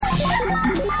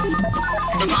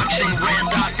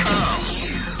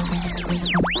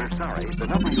sorry, the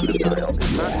number you have dialed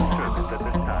is not in service at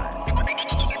this time.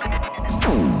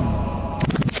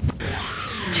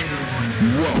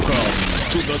 Welcome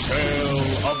to the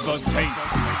Tale of the Tape.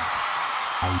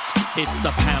 It's the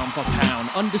pound for pound,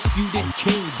 undisputed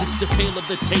kings. It's the tale of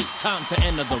the tape, time to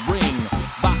enter the ring.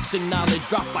 Boxing knowledge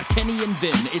dropped by Kenny and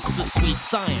Vin. It's a sweet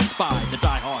science by the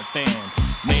diehard fan.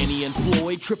 Manny and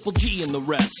Floyd, Triple G and the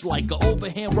rest. Like an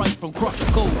overhand right from Crusher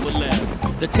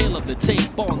Kovalev. The tale of the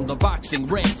tape on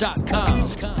theboxingrant.com.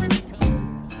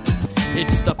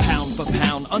 It's the pound for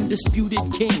pound,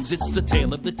 undisputed kings. It's the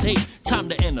tale of the tape, time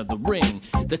to enter the ring.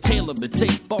 The tale of the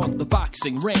tape on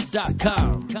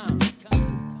theboxingrant.com.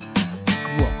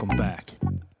 Welcome back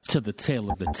to the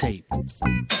tale of the tape.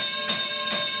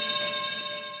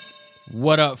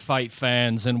 What up, fight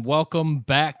fans, and welcome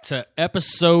back to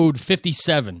episode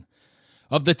 57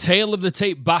 of the Tale of the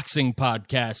Tape boxing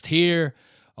podcast here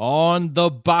on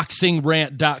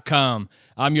theboxingrant.com.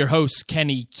 I'm your host,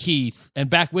 Kenny Keith, and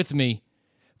back with me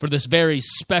for this very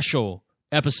special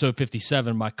episode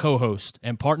 57, my co-host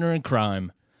and partner in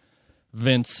crime,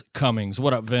 Vince Cummings.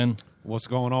 What up, Vin? What's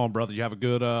going on, brother? You have a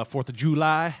good 4th of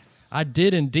July? I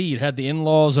did indeed. Had the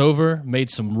in-laws over, made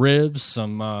some ribs,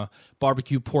 some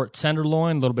barbecue pork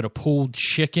tenderloin, a little bit of pulled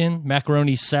chicken,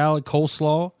 macaroni salad,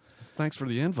 coleslaw. Thanks for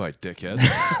the invite, dickhead.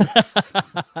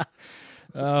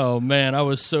 Oh, man, I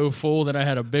was so full that I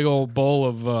had a big old bowl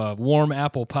of warm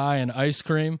apple pie and ice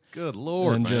cream. Good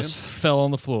Lord, and man. just fell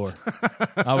on the floor.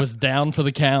 I was down for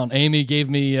the count. Amy gave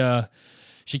me...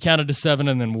 she counted to 7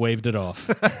 and then waved it off.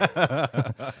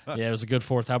 Yeah, it was a good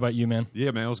 4th. How about you, man?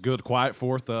 Yeah, man, it was good. Quiet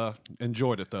 4th.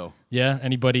 Enjoyed it, though. Yeah?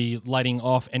 Anybody lighting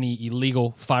off any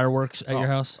illegal fireworks at your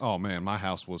house? Oh, man, my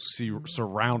house was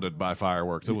surrounded by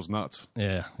fireworks. It was nuts.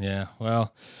 Yeah.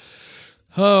 Well,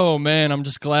 oh, man, I'm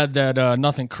just glad that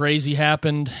nothing crazy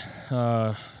happened.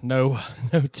 No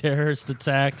terrorist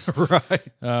attacks. Right.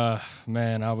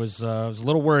 Man, I was a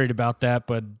little worried about that,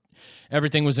 but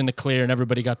everything was in the clear, and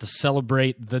everybody got to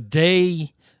celebrate the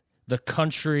day the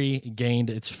country gained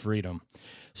its freedom.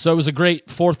 So it was a great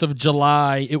 4th of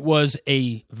July. It was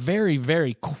a very,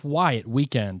 very quiet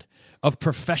weekend of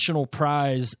professional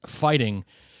prize fighting,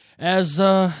 as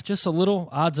just a little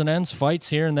odds and ends fights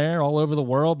here and there all over the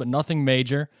world, but nothing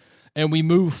major. And we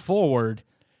move forward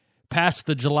past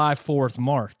the July 4th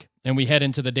mark, and we head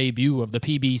into the debut of the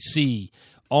PBC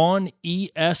on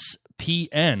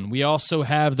ESPN. We also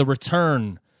have the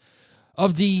return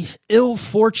of the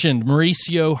ill-fortuned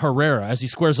Mauricio Herrera as he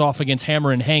squares off against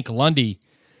Hammer and Hank Lundy.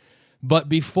 But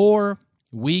before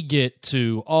we get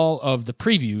to all of the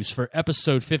previews for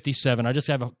episode 57, I just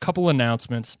have a couple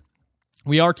announcements.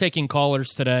 We are taking callers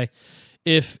today.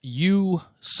 If you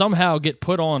somehow get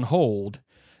put on hold,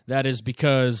 that is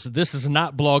because this is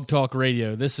not Blog Talk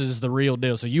Radio. This is the real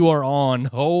deal. So you are on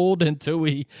hold until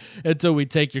we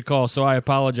take your call. So I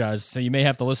apologize. So you may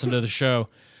have to listen to the show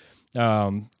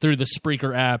through the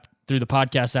Spreaker app, through the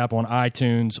podcast app on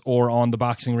iTunes, or on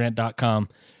theboxingrant.com,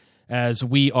 as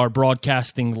we are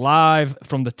broadcasting live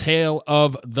from the Tale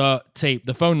of the Tape.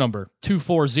 The phone number,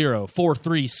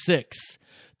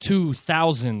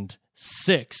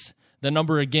 240-436-2006. The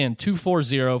number again,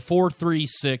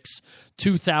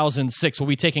 240-436-2006. We'll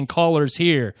be taking callers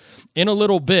here in a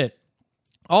little bit.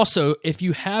 Also, if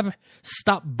you have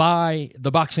stopped by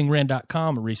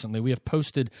theboxingrant.com recently, we have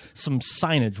posted some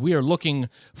signage. We are looking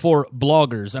for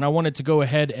bloggers, and I wanted to go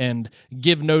ahead and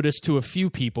give notice to a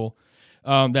few people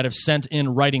that have sent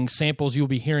in writing samples. You'll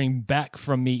be hearing back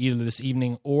from me either this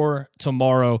evening or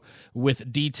tomorrow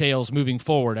with details moving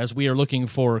forward as we are looking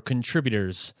for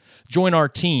contributors. Join our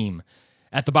team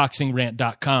at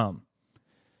theboxingrant.com.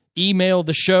 Email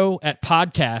the show at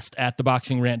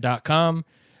podcast@theboxingrant.com,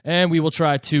 and we will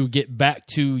try to get back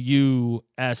to you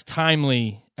as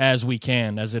timely as we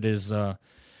can, as it is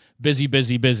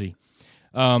busy.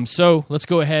 So let's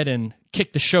go ahead and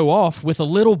kick the show off with a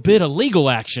little bit of legal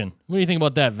action. What do you think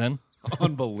about that, Vin?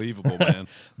 Unbelievable, man.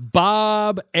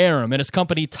 Bob Arum and his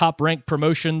company Top Rank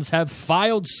Promotions have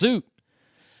filed suit.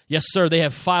 Yes, sir, they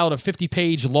have filed a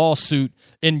 50-page lawsuit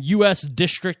in U.S.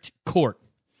 District Court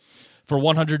for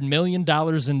 $100 million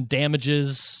in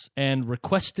damages and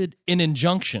requested an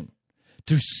injunction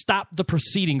to stop the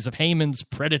proceedings of Heyman's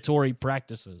predatory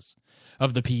practices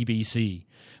of the PBC.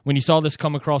 When you saw this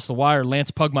come across the wire,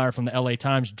 Lance Pugmire from the LA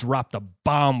Times dropped a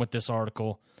bomb with this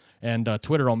article, and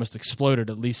Twitter almost exploded,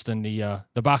 at least in the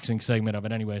boxing segment of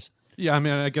it anyways. Yeah, I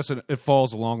mean, I guess it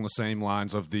falls along the same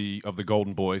lines of the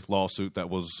Golden Boy lawsuit that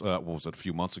was, what was it, a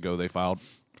few months ago they filed?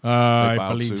 I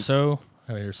believe suit. So.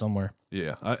 I have it here somewhere.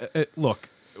 Yeah. Look,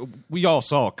 we all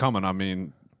saw it coming. I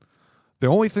mean, the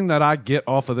only thing that I get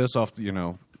off of this,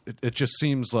 it just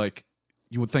seems like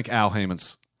you would think Al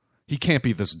Heyman's, he can't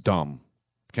be this dumb.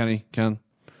 Can he, Ken?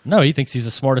 No, he thinks he's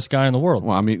the smartest guy in the world.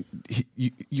 Well, I mean,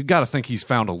 you got to think he's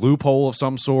found a loophole of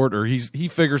some sort, or he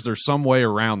figures there's some way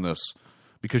around this,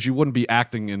 because you wouldn't be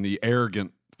acting in the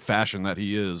arrogant fashion that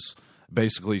he is,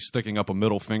 basically sticking up a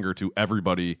middle finger to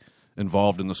everybody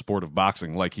involved in the sport of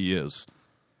boxing like he is.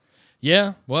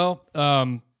 Yeah, well,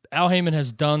 Al Heyman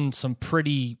has done some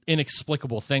pretty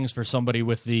inexplicable things for somebody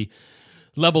with the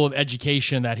level of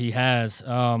education that he has.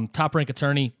 Top Rank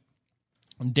attorney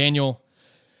Daniel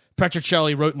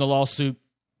Petrocelli wrote in the lawsuit,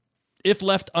 if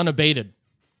left unabated,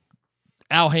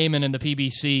 Al Heyman and the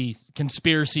PBC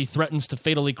conspiracy threatens to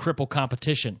fatally cripple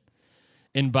competition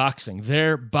in boxing,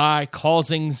 thereby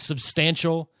causing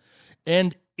substantial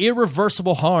and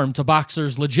irreversible harm to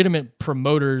boxers, legitimate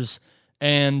promoters,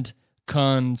 and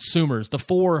consumers. The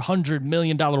 $400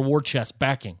 million war chest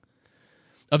backing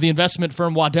of the investment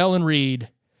firm Waddell & Reed,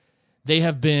 they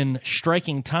have been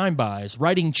striking time buys,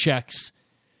 writing checks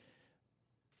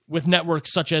with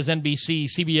networks such as NBC,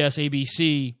 CBS,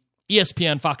 ABC,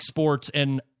 ESPN, Fox Sports,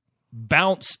 and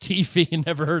Bounce TV.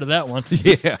 Never heard of that one.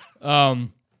 Yeah.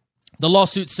 The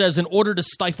lawsuit says in order to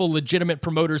stifle legitimate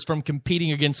promoters from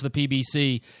competing against the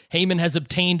PBC, Heyman has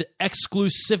obtained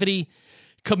exclusivity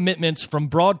commitments from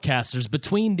broadcasters.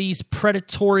 Between these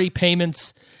predatory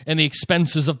payments and the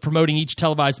expenses of promoting each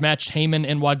televised match, Heyman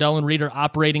and Waddell & Reed are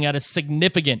operating at a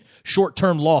significant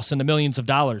short-term loss in the millions of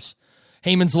dollars.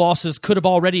 Heyman's losses could have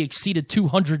already exceeded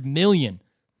 $200 million.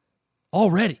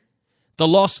 Already. The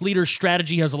loss leader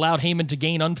strategy has allowed Heyman to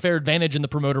gain unfair advantage in the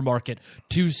promoter market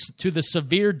to the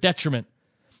severe detriment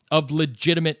of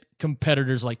legitimate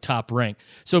competitors like Top Rank.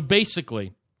 So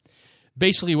basically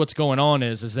what's going on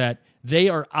is that they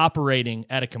are operating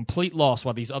at a complete loss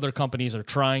while these other companies are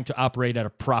trying to operate at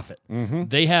a profit. Mm-hmm.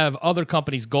 They have other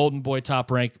companies, Golden Boy, Top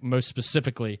Rank, most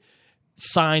specifically,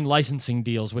 sign licensing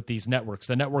deals with these networks.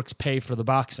 The networks pay for the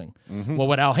boxing. Mm-hmm. Well,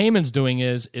 what Al Heyman's doing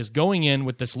is going in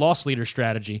with this loss leader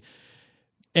strategy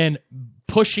and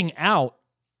pushing out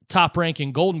Top Rank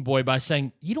and Golden Boy by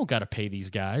saying, you don't got to pay these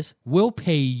guys. We'll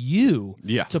pay you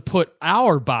to put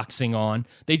our boxing on.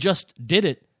 They just did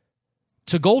it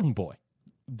to Golden Boy.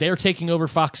 They're taking over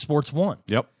Fox Sports 1.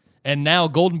 Yep. And now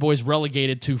Golden Boy's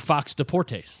relegated to Fox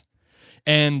Deportes.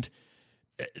 And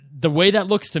the way that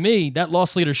looks to me, that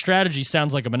loss leader strategy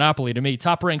sounds like a monopoly to me.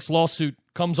 Top Rank's lawsuit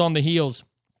comes on the heels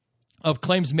of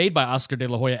claims made by Oscar De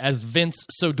La Hoya, as Vince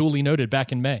so duly noted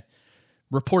back in May,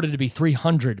 reported to be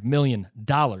 $300 million.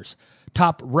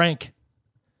 Top Rank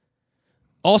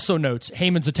also notes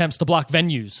Heyman's attempts to block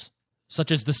venues, such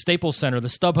as the Staples Center, the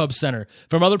StubHub Center,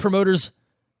 from other promoters,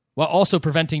 while also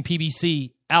preventing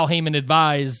PBC. Al Heyman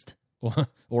advised,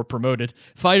 or promoted,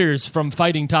 fighters from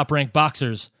fighting top-ranked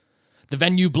boxers. The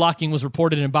venue blocking was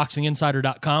reported in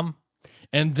BoxingInsider.com.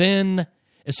 And then,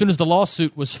 as soon as the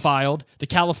lawsuit was filed, the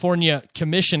California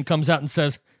Commission comes out and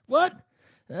says, what?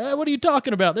 What are you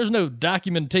talking about? There's no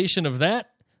documentation of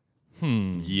that.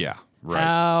 Yeah, right.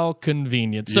 How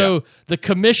convenient. Yeah. So the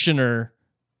commissioner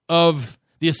of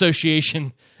the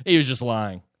association, he was just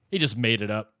lying. He just made it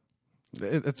up.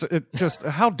 It just,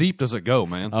 how deep does it go,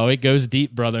 man? Oh, it goes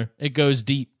deep, brother. It goes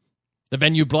deep. The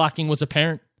venue blocking was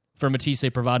apparent for Matisse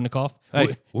Provodnikov.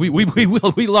 Hey,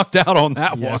 we lucked out on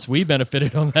that one. Yes, we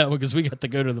benefited on that one because we got to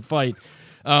go to the fight.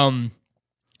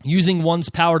 Using one's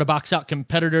power to box out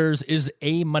competitors is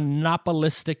a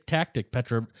monopolistic tactic,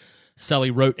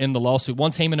 Petrocelli wrote in the lawsuit.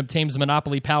 Once Heyman obtains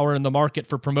monopoly power in the market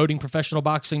for promoting professional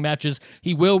boxing matches,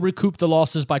 he will recoup the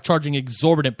losses by charging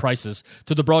exorbitant prices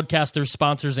to the broadcasters,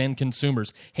 sponsors, and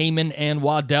consumers. Heyman and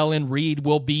Waddell & Reed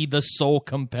will be the sole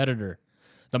competitor.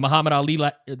 The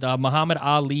Muhammad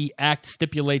Ali Act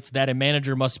stipulates that a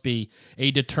manager must be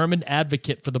a determined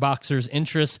advocate for the boxer's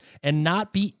interests and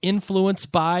not be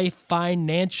influenced by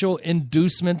financial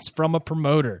inducements from a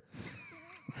promoter.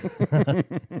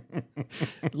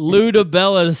 Lou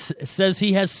DiBella says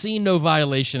he has seen no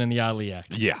violation in the Ali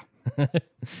Act. Yeah.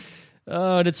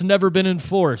 And it's never been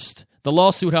enforced. The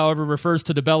lawsuit, however, refers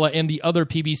to DiBella and the other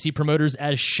PBC promoters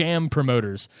as sham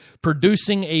promoters,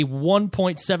 producing a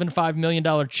 $1.75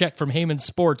 million check from Heyman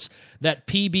Sports that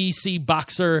PBC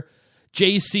boxer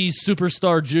JC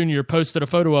Superstar Jr. posted a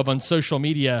photo of on social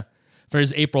media for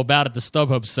his April bout at the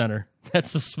StubHub Center.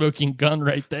 That's the smoking gun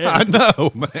right there. I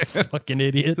know, man. Fucking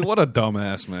idiot. What a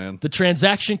dumbass, man. The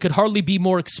transaction could hardly be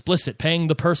more explicit. Paying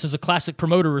the purse is a classic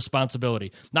promoter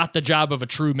responsibility, not the job of a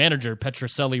true manager,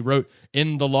 Petrocelli wrote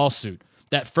in the lawsuit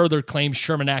that further claims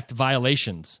Sherman Act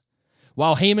violations.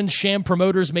 While Heyman's sham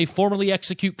promoters may formally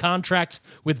execute contracts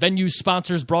with venues,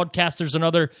 sponsors, broadcasters, and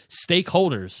other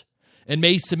stakeholders, and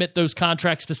may submit those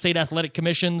contracts to state athletic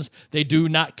commissions. They do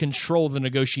not control the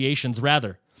negotiations.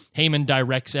 Rather, Heyman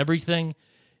directs everything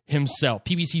himself.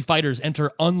 PBC fighters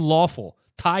enter unlawful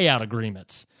tie-out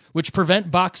agreements, which prevent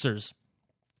boxers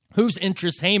whose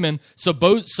interests Heyman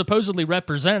supposedly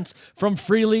represents from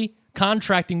freely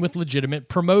contracting with legitimate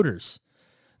promoters.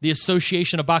 The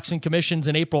Association of Boxing Commissions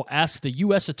in April asked the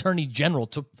U.S. Attorney General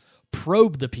to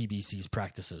probe the PBC's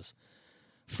practices.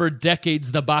 For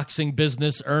decades, the boxing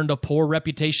business earned a poor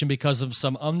reputation because of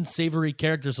some unsavory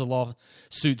characters, the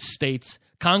lawsuit states.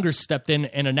 Congress stepped in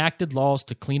and enacted laws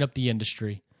to clean up the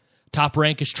industry. Top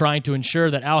Rank is trying to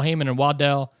ensure that Al Heyman and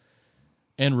Waddell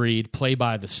and Reed play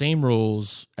by the same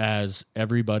rules as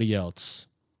everybody else.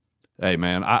 Hey,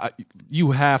 man,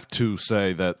 you have to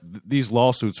say that these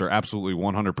lawsuits are absolutely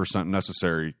 100%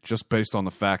 necessary just based on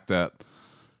the fact that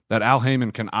Al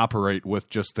Heyman can operate with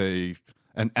just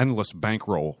an endless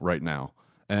bankroll right now.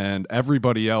 And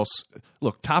everybody else,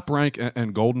 look, Top Rank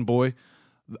and Golden Boy,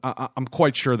 I'm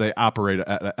quite sure they operate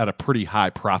at a pretty high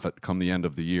profit come the end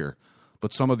of the year.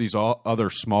 But some of these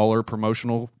other smaller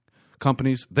promotional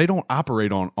companies, they don't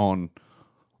operate on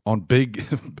big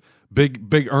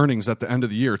big earnings at the end of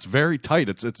the year. It's very tight.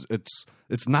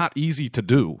 It's not easy to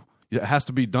do. It has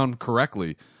to be done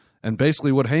correctly. And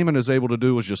basically what Heyman is able to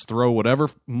do is just throw whatever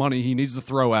money he needs to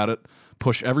throw at it,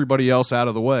 push everybody else out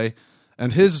of the way.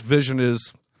 And his vision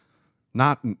is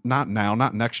not now,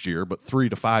 not next year, but 3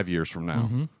 to 5 years from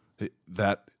now.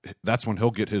 That's when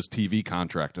he'll get his TV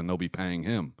contract and they'll be paying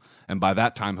him. And by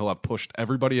that time, he'll have pushed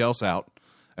everybody else out,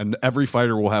 and every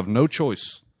fighter will have no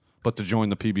choice but to join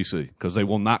the PBC because they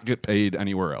will not get paid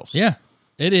anywhere else. Yeah,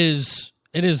 it is.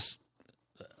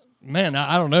 Man,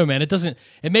 I don't know, man.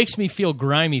 It makes me feel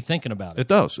grimy thinking about it. It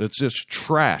does. It's just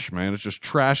trash, man. It's just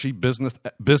trashy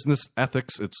business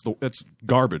ethics. It's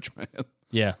garbage, man.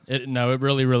 Yeah, it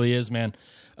really, really is, man.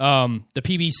 The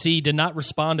PBC did not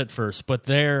respond at first, but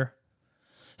their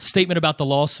statement about the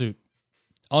lawsuit,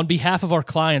 on behalf of our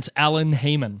clients, Alan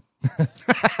Heyman.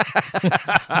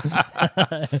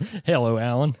 Hello,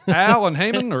 Alan. Alan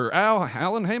Heyman or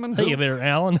Alan Heyman? Hey there,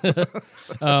 Alan.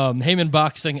 Heyman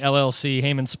Boxing LLC,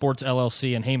 Heyman Sports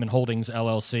LLC, and Heyman Holdings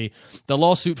LLC. The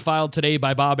lawsuit filed today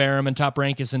by Bob Arum and Top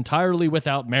Rank is entirely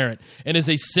without merit and is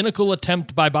a cynical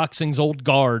attempt by boxing's old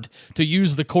guard to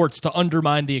use the courts to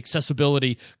undermine the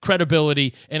accessibility,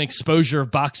 credibility, and exposure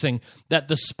of boxing that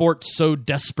the sport so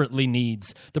desperately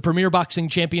needs. The Premier Boxing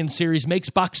Champions Series makes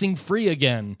boxing free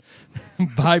again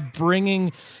by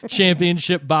bringing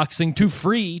championship boxing to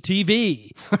free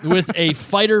TV with a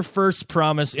fighter-first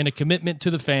promise and a commitment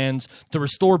to the fans to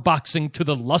restore boxing to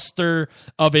the luster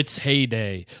of its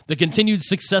heyday. The continued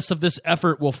success of this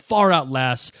effort will far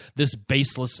outlast this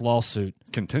baseless lawsuit.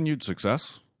 Continued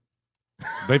success?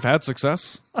 They've had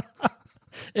success?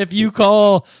 If you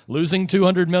call losing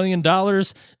 $200 million,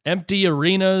 empty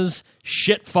arenas,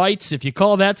 shit fights, if you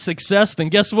call that success, then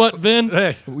guess what, Vin?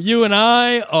 Hey. You and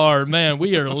I are, man,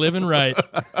 we are living right.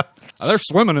 They're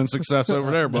swimming in success over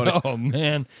there, buddy. Oh,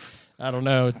 man. I don't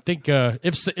know. I think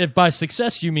if by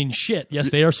success you mean shit,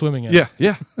 yes, they are swimming in.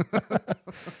 Yeah.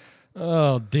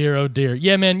 Oh, dear, oh, dear.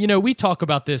 Yeah, man, we talk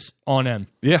about this on end.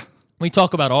 Yeah. We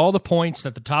talk about all the points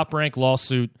that the Top Rank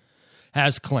lawsuit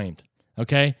has claimed,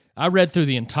 okay? I read through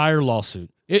the entire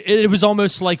lawsuit. It was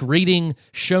almost like reading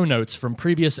show notes from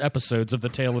previous episodes of The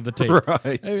Tale of the Tape.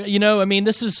 Right.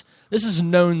 This is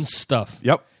known stuff.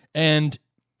 Yep. And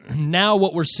now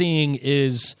what we're seeing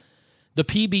is the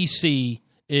PBC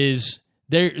is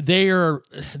they're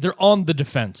on the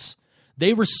defense.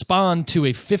 They respond to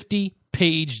a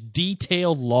 50-page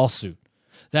detailed lawsuit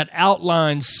that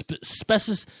outlines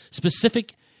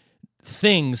specific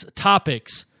things,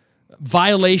 topics,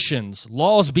 violations,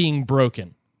 laws being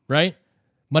broken, right?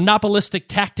 Monopolistic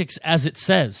tactics, as it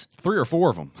says. 3 or 4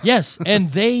 of them. Yes,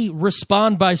 and they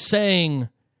respond by saying,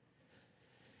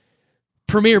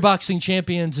 Premier Boxing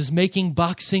Champions is making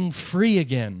boxing free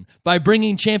again by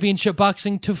bringing championship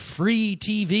boxing to free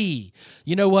TV.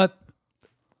 You know what?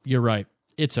 You're right.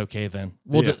 It's okay then.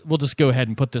 We'll just go ahead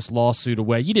and put this lawsuit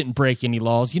away. You didn't break any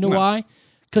laws. You know why?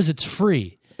 Because it's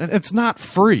free. It's not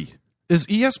free. Is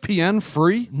ESPN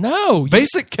free? No.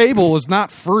 Basic cable is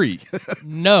not free.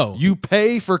 No. You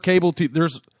pay for cable TV.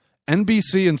 There's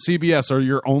NBC and CBS are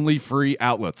your only free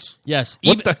outlets. Yes.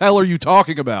 What the hell are you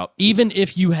talking about? Even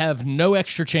if you have no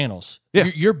extra channels,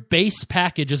 your base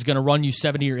package is going to run you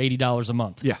 $70 or $80 a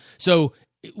month. Yeah. So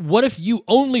what if you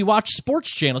only watch sports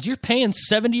channels? You're paying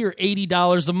 $70 or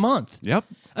 $80 a month. Yep.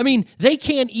 I mean, they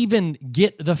can't even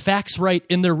get the facts right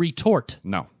in their retort.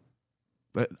 No.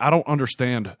 I don't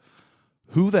understand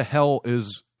who the hell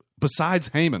is, besides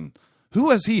Heyman,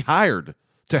 who has he hired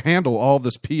to handle all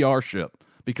this PR shit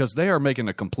because they are making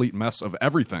a complete mess of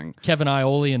everything. Kevin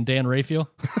Iole and Dan Raphael.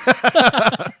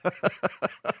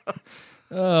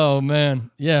 Oh,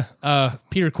 man. Yeah.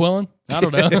 Peter Quillen. I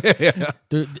don't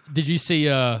know. Did you see,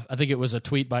 I think it was a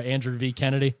tweet by Andrew V.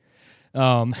 Kennedy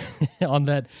on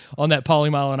that Paulie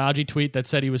Malignaggi tweet that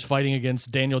said he was fighting against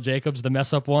Daniel Jacobs, the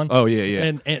mess up one. Oh,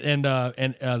 yeah. And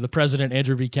the president,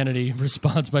 Andrew V. Kennedy,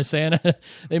 responds by saying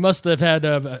they must have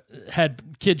had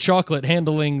Kid Chocolate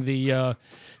handling the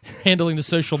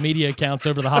social media accounts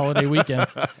over the holiday weekend.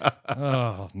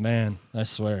 Oh, man. I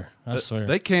swear.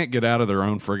 They can't get out of their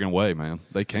own friggin' way, man.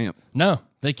 They can't. No,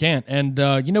 they can't. And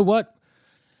you know what?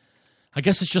 I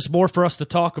guess it's just more for us to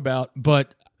talk about,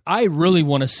 but I really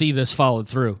want to see this followed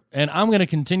through. And I'm going to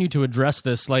continue to address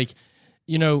this. Like,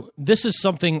 this is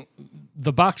something,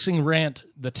 the boxing rant,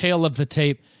 the tale of the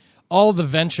tape, all the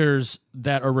ventures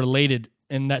that are related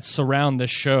and that surround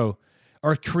this show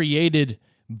are created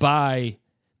by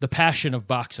the passion of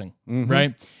boxing,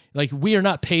 right? Like, we are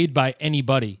not paid by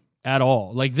anybody at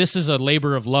all. Like, this is a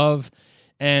labor of love,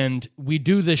 and we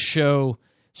do this show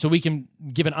so we can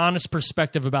give an honest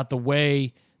perspective about the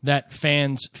way that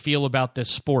fans feel about this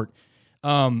sport.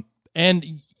 And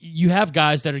you have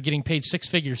guys that are getting paid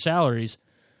six-figure salaries,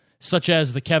 such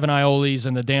as the Kevin Ioles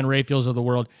and the Dan Raphaels of the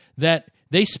world, that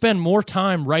they spend more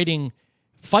time writing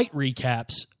fight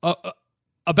recaps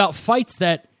about fights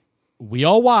that we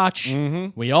all watch.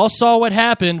 We all saw what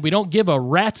happened. We don't give a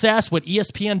rat's ass what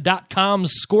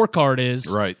ESPN.com's scorecard is.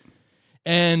 Right.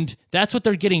 And that's what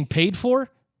they're getting paid for?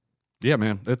 Yeah,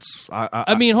 man.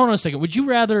 I mean, hold on a second. Would you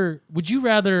rather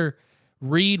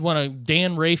read one of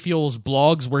Dan Raphael's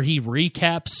blogs where he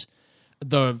recaps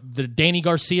the Danny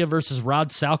Garcia versus Rod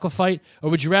Salka fight, or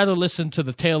would you rather listen to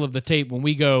the tale of the tape when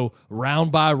we go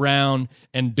round by round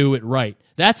and do it right?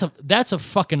 That's a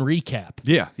fucking recap.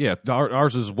 Yeah.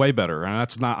 Ours is way better, and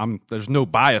that's not. There's no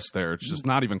bias there. It's just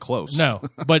not even close. No,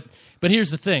 but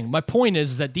here's the thing. My point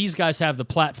is that these guys have the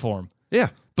platform. Yeah.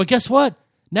 But guess what?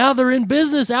 Now they're in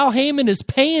business. Al Heyman is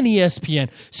paying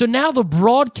ESPN. So now the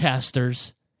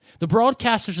broadcasters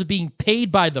are being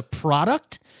paid by the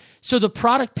product. So the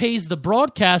product pays the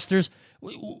broadcasters.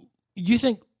 What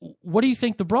do you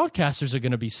think the broadcasters are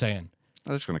going to be saying?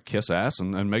 They're just going to kiss ass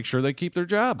and make sure they keep their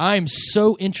job. I'm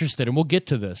so interested, and we'll get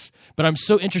to this, but I'm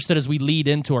so interested as we lead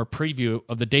into our preview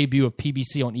of the debut of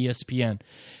PBC on ESPN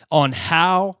on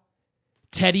how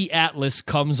Teddy Atlas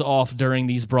comes off during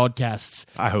these broadcasts.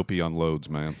 I hope he unloads,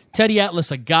 man. Teddy Atlas,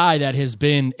 a guy that has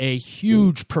been a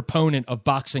huge proponent of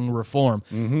boxing reform.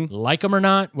 Like him or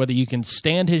not, whether you can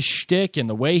stand his shtick and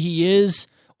the way he is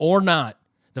or not,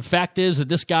 the fact is that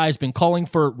this guy has been calling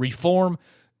for reform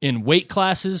in weight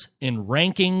classes, in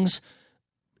rankings,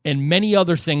 and many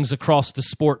other things across the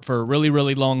sport for a really,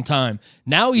 really long time.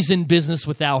 Now he's in business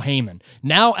with Al Heyman.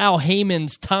 Now Al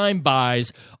Heyman's time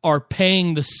buys are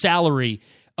paying the salary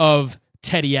of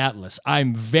Teddy Atlas.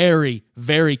 I'm very,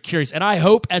 very curious. And I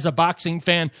hope, as a boxing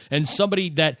fan and somebody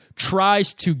that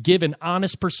tries to give an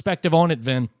honest perspective on it,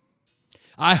 Vin,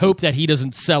 I hope that he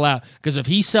doesn't sell out. Because if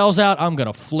he sells out, I'm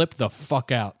going to flip the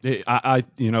fuck out.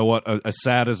 You know what? As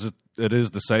sad as it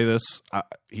is to say this,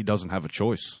 he doesn't have a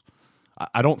choice.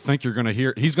 I don't think you're going to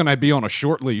hear. He's going to be on a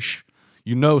short leash.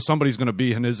 You know somebody's going to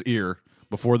be in his ear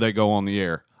before they go on the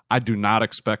air. I do not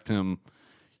expect him.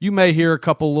 You may hear a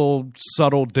couple little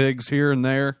subtle digs here and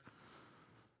there,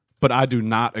 but I do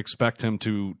not expect him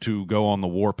to go on the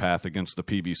warpath against the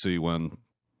PBC when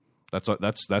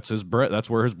that's his bread. That's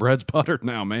where his bread's buttered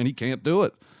now, man. He can't do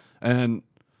it. And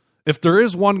if there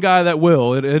is one guy that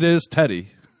will, it is Teddy.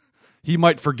 He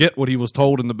might forget what he was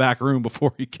told in the back room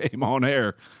before he came on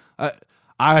air.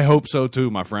 I hope so too,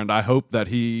 my friend. I hope that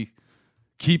he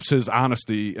keeps his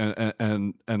honesty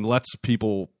and lets the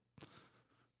people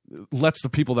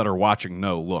that are watching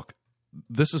know, look,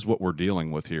 this is what we're dealing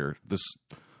with here. This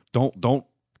don't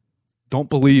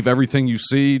believe everything you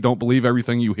see, don't believe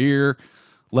everything you hear.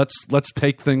 Let's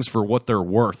take things for what they're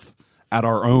worth at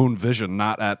our own vision,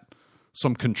 not at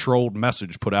some controlled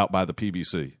message put out by the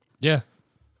PBC. Yeah.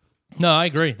 No, I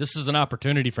agree. This is an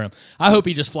opportunity for him. I hope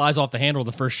he just flies off the handle of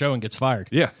the first show and gets fired.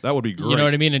 Yeah, that would be great. You know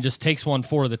what I mean? And just takes one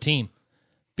for the team.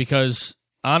 Because,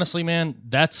 honestly, man,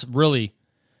 that's really,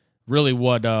 really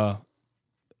what the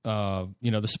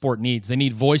sport needs. They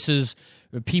need voices,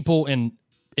 people in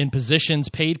positions,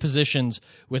 paid positions,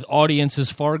 with audiences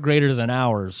far greater than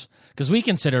ours. Because we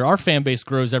consider our fan base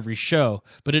grows every show,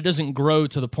 but it doesn't grow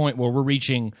to the point where we're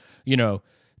reaching,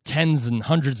 tens and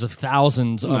hundreds of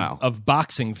thousands of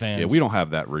boxing fans. Yeah, we don't have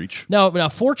that reach. Now,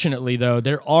 fortunately, though,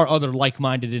 there are other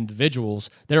like-minded individuals.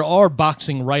 There are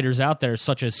boxing writers out there,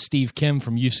 such as Steve Kim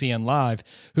from UCN Live,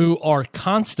 who are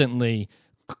constantly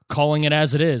calling it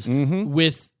as it is,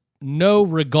 with no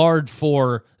regard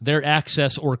for their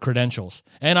access or credentials.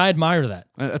 And I admire that.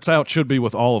 That's how it should be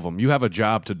with all of them. You have a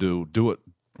job to do. Do it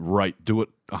right. Do it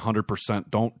 100%.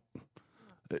 Don't.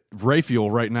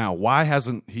 Raphael right now, why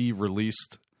hasn't he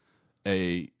released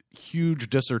a huge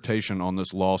dissertation on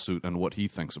this lawsuit and what he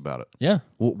thinks about it? Yeah.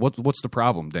 What's the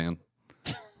problem, Dan?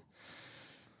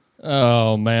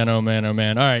 Oh, man, oh, man, oh,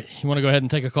 man. All right. You want to go ahead and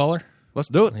take a caller? Let's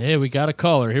do it. Yeah, we got a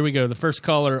caller. Here we go. The first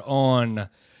caller on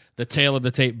the Tale of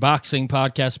the Tape Boxing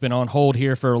podcast has been on hold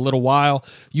here for a little while.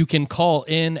 You can call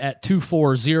in at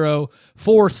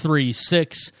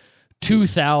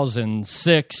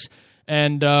 240-436-2006.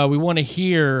 And we want to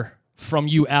hear from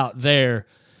you out there.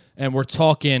 And we're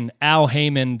talking Al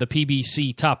Heyman, the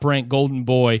PBC top-ranked Golden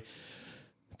Boy,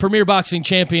 premier boxing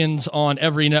champions on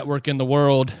every network in the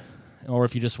world, or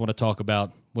if you just want to talk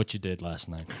about what you did last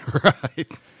night.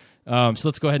 Right. So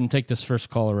let's go ahead and take this first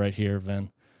caller right here, Vin.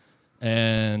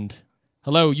 And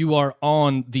hello, you are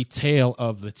on the Tale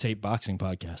of the Tape Boxing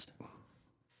podcast.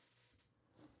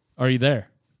 Are you there?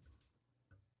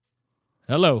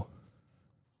 Hello.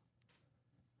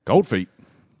 Gold feet.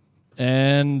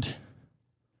 And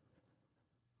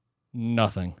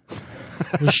nothing.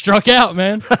 We struck out,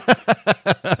 man.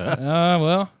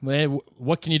 Well,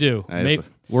 what can you do? Maybe,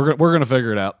 we're gonna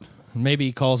figure it out. Maybe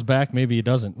he calls back. Maybe he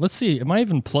doesn't. Let's see. Am I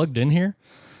even plugged in here?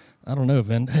 I don't know,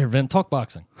 Vin. Hey, Vin, talk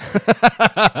boxing.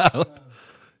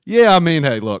 Yeah, I mean,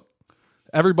 hey, look,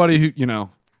 everybody who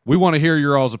we want to hear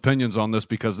your all's opinions on this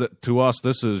because to us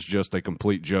this is just a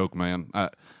complete joke, man.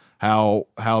 How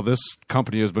this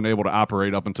company has been able to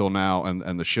operate up until now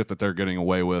and the shit that they're getting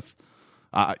away with.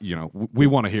 We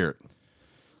want to hear it.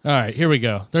 All right, here we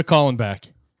go. They're calling back.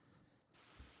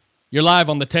 You're live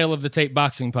on the Tale of the Tape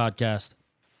Boxing podcast.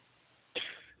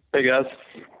 Hey, guys.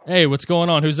 Hey, what's going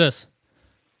on? Who's this?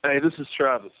 Hey, this is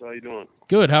Travis. How you doing?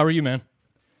 Good. How are you, man?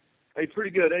 Hey, pretty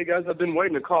good. Hey, guys, I've been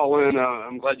waiting to call in.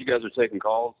 I'm glad you guys are taking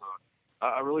calls.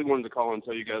 I really wanted to call and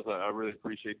tell you guys I really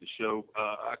appreciate the show.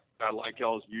 I like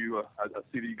y'all's view. I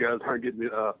see that you guys aren't getting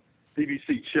the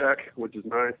PBC check, which is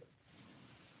nice.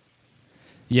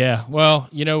 Yeah, well,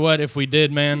 you know what? If we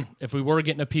did, man, if we were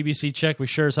getting a PBC check, we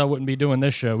sure as hell wouldn't be doing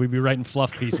this show. We'd be writing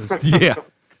fluff pieces. Yeah.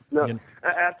 No,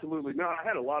 absolutely. No, I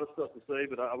had a lot of stuff to say,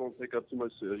 but I won't take up too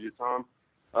much of your time.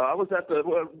 I was at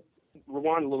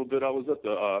rewind a little bit. I was at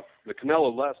the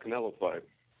last Canelo fight.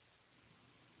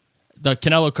 The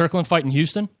Canelo Kirkland fight in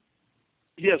Houston?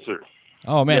 Yes, sir.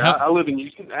 Oh, man. Yeah, I live in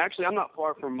Houston. Actually, I'm not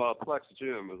far from Plex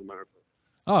Gym, as a matter of fact.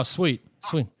 Oh, sweet.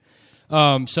 So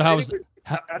how was...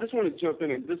 I just wanted to jump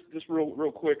in and just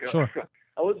real quick. Sure.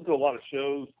 I listen to a lot of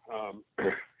shows. I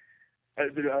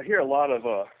hear a lot of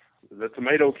the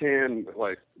tomato can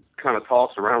kind of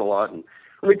tossed around a lot. And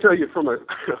let me tell you, from a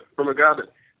guy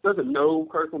that doesn't know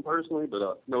Kirkland personally,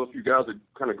 but know a few guys that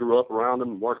kind of grew up around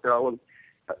him and worked out with him.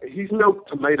 He's no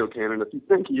tomato can, and if you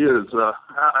think he is,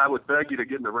 I would beg you to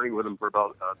get in the ring with him for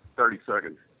about 30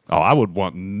 seconds. Oh, I would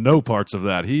want no parts of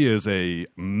that. He is a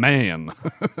man.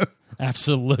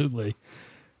 Absolutely.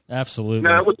 No,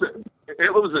 it was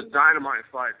a dynamite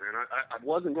fight, man. I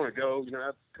wasn't going to go. I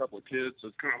have a couple of kids, so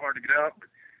it's kind of hard to get out. But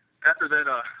after that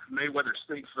Mayweather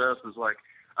Stinks Fest, was like,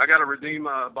 I got to redeem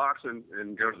my boxing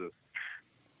and go to this.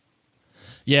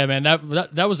 Yeah, man,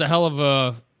 that was a hell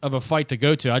of a fight to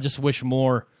go to. I just wish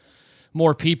more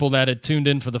people that had tuned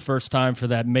in for the first time for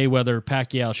that Mayweather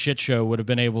Pacquiao shit show would have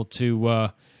been able to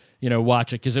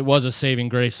watch it, because it was a saving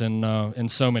grace in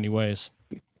so many ways.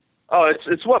 Oh,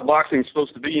 it's what boxing's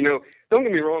supposed to be. Don't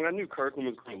get me wrong. I knew Kirkland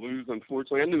was going to lose.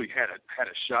 Unfortunately, I knew he had a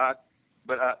shot.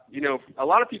 But a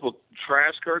lot of people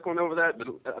trash Kirkland over that. But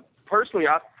personally,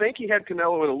 I think he had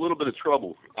Canelo in a little bit of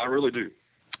trouble. I really do.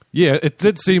 Yeah, it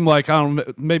did seem like, I don't know,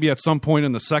 maybe at some point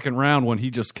in the second round when he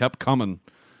just kept coming,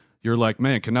 you're like,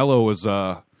 man, Canelo is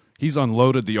he's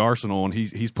unloaded the arsenal and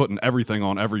he's putting everything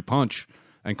on every punch.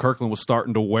 And Kirkland was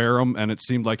starting to wear him, and it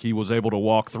seemed like he was able to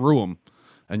walk through him.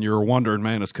 And you were wondering,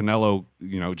 man, is Canelo,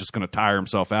 just going to tire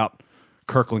himself out?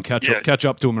 Kirkland catch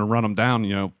up to him and run him down,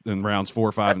 in rounds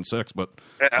 4, 5, and 6. But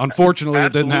unfortunately,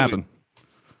 it didn't happen.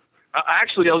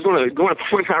 Actually, I was going to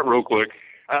point out real quick.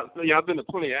 I've been to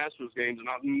plenty of Astros games, and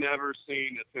I've never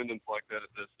seen attendance like that at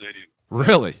this stadium.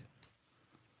 Really?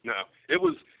 No, there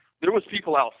was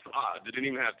people outside that didn't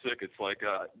even have tickets.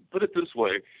 Put it this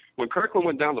way: when Kirkland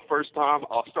went down the first time,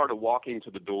 I started walking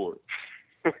to the door.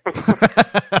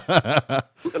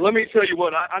 Let me tell you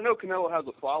what, I know Canelo has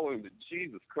a following, but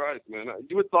Jesus Christ, man,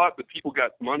 you would thought that people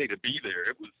got money to be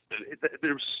there.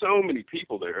 There were so many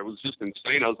people there. It was just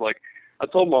insane. I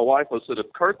told my wife, I said,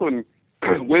 if Kirkland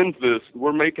wins this,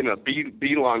 we're making a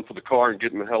beeline for the car and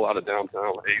getting the hell out of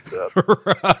downtown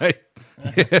ASAP. Right.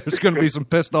 Yeah, there's going to be some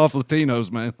pissed off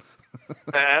Latinos, man.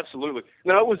 Absolutely.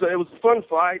 No, it was a fun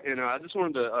fight, and I just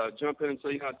wanted to jump in and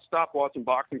say, I'd stopped watching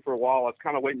boxing for a while. I was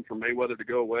kind of waiting for Mayweather to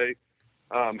go away.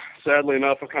 Sadly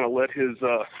enough, I kind of let his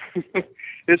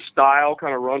his style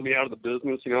kind of run me out of the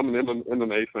business. I'm an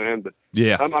MMA fan, but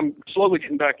yeah, I'm slowly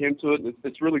getting back into it.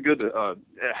 It's really good to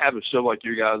have a show like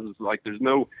you guys. It's like there's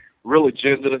no real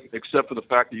agenda except for the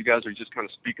fact that you guys are just kind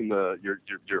of speaking your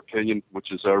opinion, which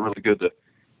is really good to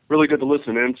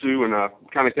listen into and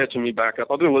kind of catching me back up.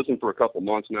 I've been listening for a couple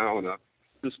months now, and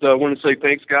just want to say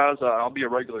thanks, guys. I'll be a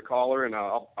regular caller, and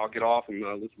I'll get off and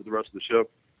listen to the rest of the show.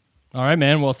 All right,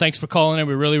 man. Well, thanks for calling in.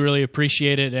 We really, really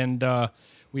appreciate it, and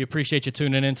we appreciate you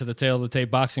tuning in to the Tale of the Tape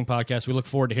Boxing Podcast. We look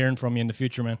forward to hearing from you in the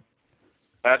future, man.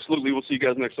 Absolutely. We'll see you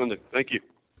guys next Sunday. Thank you.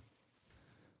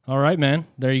 All right, man.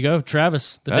 There you go.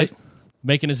 Travis,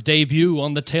 making his debut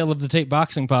on the Tale of the Tape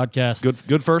Boxing Podcast.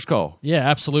 Good first call. Yeah,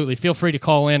 absolutely. Feel free to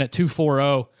call in at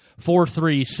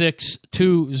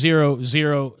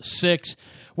 240-436-2006.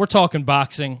 We're talking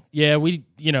boxing. Yeah, we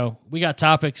got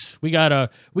topics. We got a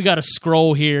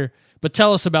scroll here. But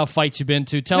tell us about fights you've been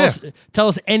to. Tell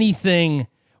us anything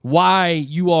why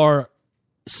you are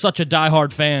such a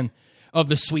diehard fan of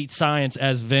the sweet science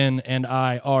as Vin and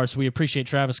I are. So we appreciate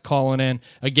Travis calling in.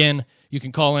 Again, you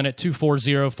can call in at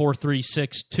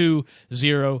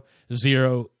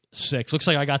 240-436-2006. Looks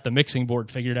like I got the mixing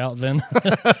board figured out, Vin.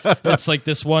 It's like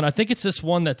this one. I think it's this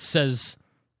one that says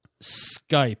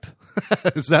Skype.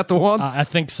 Is that the one? I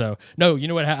think so. No, you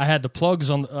know what? I had the plugs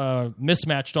on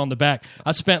mismatched on the back.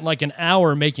 I spent like an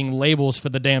hour making labels for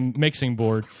the damn mixing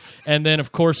board, and then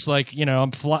of course,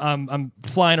 I'm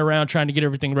flying around trying to get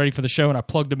everything ready for the show, and I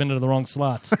plugged them into the wrong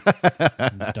slots.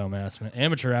 Dumbass, man!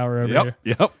 Amateur hour over here.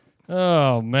 Yep.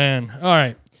 Oh man! All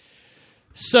right.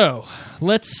 So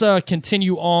let's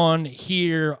continue on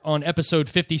here on episode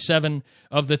 57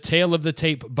 of the Tale of the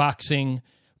Tape Boxing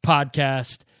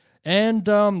Podcast. And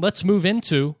let's move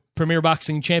into Premier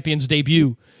Boxing Champion's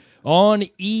debut on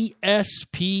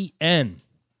ESPN.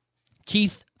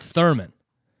 Keith Thurman,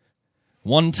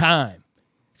 one time,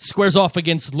 squares off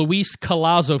against Luis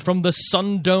Collazo from the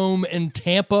Sun Dome in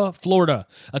Tampa, Florida,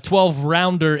 a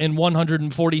 12-rounder in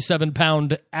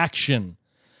 147-pound action.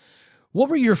 What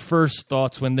were your first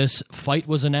thoughts when this fight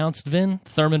was announced, Vin?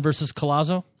 Thurman versus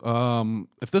Collazo?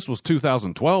 If this was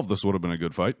 2012, this would have been a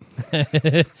good fight.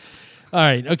 All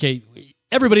right, okay.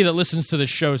 Everybody that listens to this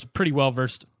show is a pretty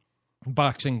well-versed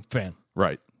boxing fan.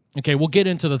 Right. Okay, we'll get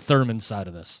into the Thurman side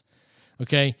of this.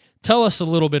 Okay? Tell us a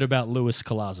little bit about Luis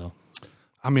Collazo.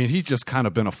 I mean, he's just kind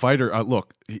of been a fighter.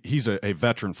 Look, he's a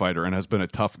veteran fighter and has been a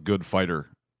tough, good fighter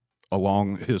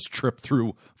along his trip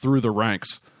through the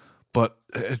ranks. But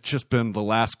it's just been the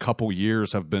last couple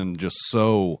years have been just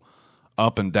so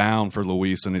up and down for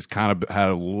Luis, and he's kind of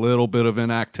had a little bit of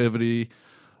inactivity.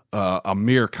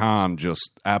 Amir Khan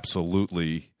just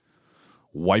absolutely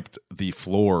wiped the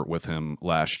floor with him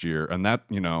last year. And that,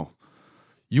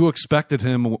 you expected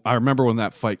him. I remember when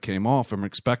that fight came off, I'm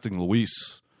expecting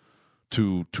Luis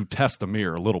to test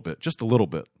Amir a little bit, just a little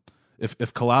bit. If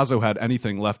Collazo had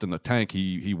anything left in the tank,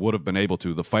 he would have been able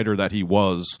to. The fighter that he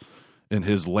was in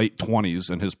his late 20s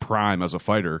and his prime as a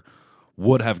fighter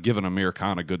would have given Amir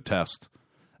Khan a good test.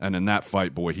 And in that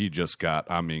fight, boy, he just got,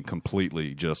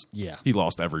 completely he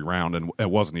lost every round, and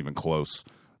it wasn't even close.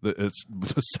 The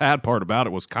sad part about it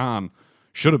was Khan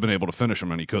should have been able to finish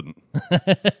him, and he couldn't.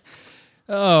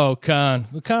 Oh, Khan.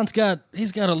 Well,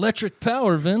 he's got electric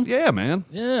power, Vin. Yeah, man.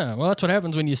 Yeah, well, that's what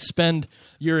happens when you spend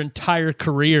your entire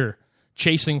career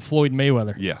chasing Floyd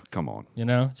Mayweather. Yeah, come on.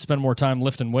 Spend more time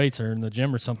lifting weights or in the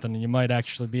gym or something, and you might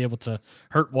actually be able to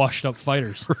hurt washed-up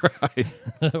fighters. Right.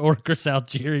 Or Chris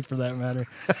Algieri, for that matter.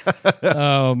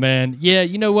 Oh, man. Yeah,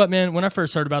 you know what, man? When I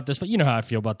first heard about this, but you know how I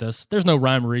feel about this. There's no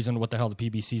rhyme or reason to what the hell the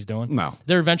PBC's doing. No.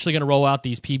 They're eventually going to roll out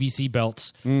these PBC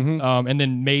belts, and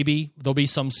then maybe there'll be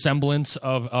some semblance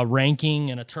of a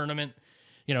ranking and a tournament,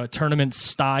 a tournament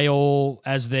style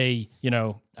as they,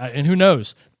 and who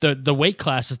knows, the weight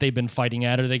classes they've been fighting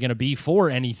at, are they going to be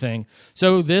for anything?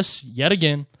 So this, yet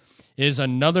again, is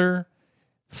another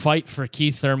fight for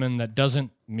Keith Thurman that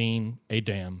doesn't mean a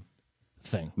damn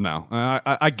thing. No,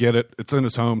 I get it. It's in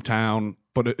his hometown,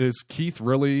 but is Keith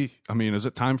really, is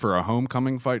it time for a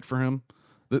homecoming fight for him?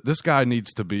 This guy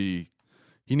needs to be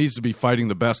fighting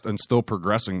the best and still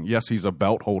progressing. Yes, he's a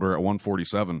belt holder at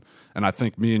 147, and I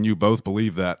think me and you both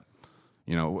believe that,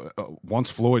 once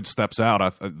Floyd steps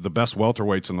out, the best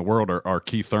welterweights in the world are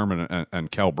Keith Thurman and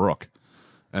Kell Brook.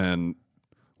 And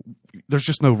there's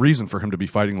just no reason for him to be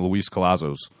fighting Luis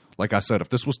Collazo. Like I said, if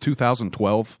this was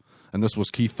 2012, and this was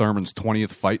Keith Thurman's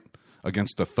 20th fight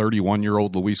against a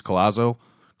 31-year-old Luis Collazo.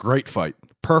 Great fight.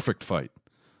 Perfect fight.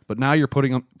 But now you're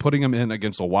putting him in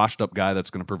against a washed-up guy that's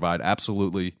going to provide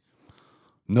absolutely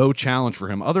no challenge for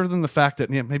him, other than the fact that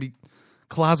maybe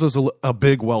Collazo's a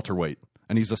big welterweight,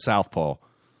 and he's a southpaw.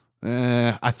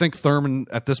 I think Thurman,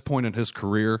 at this point in his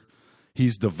career,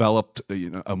 he's developed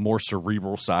a more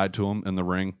cerebral side to him in the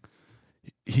ring.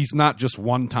 He's not just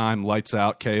one-time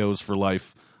lights-out KOs for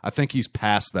life. I think he's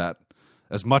past that.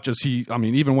 As much as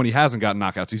even when he hasn't gotten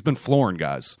knockouts, he's been flooring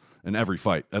guys in every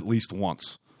fight, at least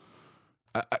once.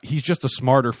 He's just a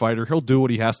smarter fighter. He'll do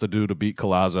what he has to do to beat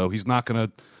Collazo. He's not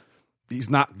gonna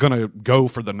go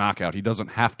for the knockout. He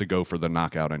doesn't have to go for the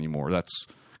knockout anymore.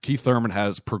 Keith Thurman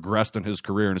has progressed in his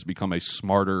career and has become a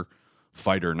smarter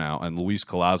fighter now. And Luis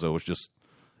Collazo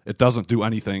it doesn't do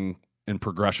anything in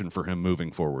progression for him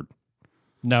moving forward.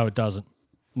 No, it doesn't.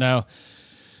 No,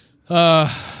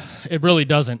 it really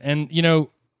doesn't. And,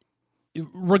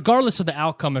 regardless of the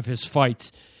outcome of his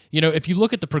fights, if you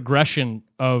look at the progression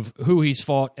of who he's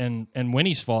fought and when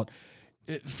he's fought,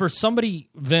 for somebody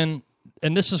then,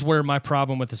 and this is where my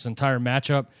problem with this entire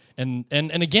matchup, and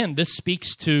again, this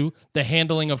speaks to the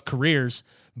handling of careers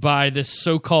by this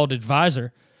so-called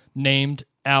advisor named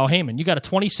Al Heyman. You got a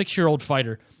 26-year-old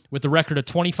fighter with a record of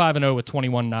 25-0 with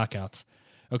 21 knockouts,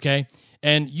 okay?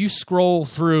 And you scroll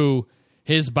through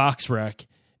his box rec,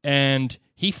 and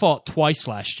he fought twice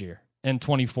last year in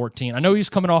 2014. I know he was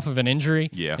coming off of an injury,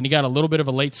 and he got a little bit of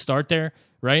a late start there,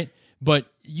 right? But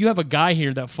you have a guy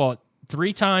here that fought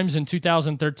 3 times in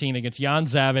 2013 against Jan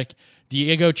Zavic,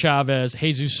 Diego Chavez,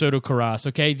 Jesus Soto Carras,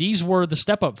 okay? These were the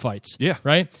step-up fights,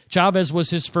 right? Chavez was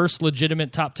his first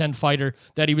legitimate top 10 fighter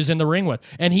that he was in the ring with,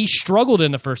 and he struggled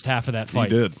in the first half of that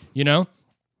fight. He did.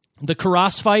 The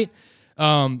Carras fight,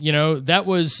 that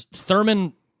was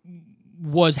Thurman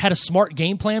had a smart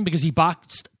game plan because he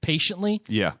boxed patiently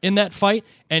in that fight,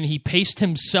 and he paced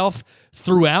himself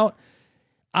throughout.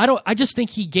 I just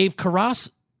think he gave Carras,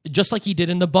 just like he did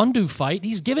in the Bundu fight,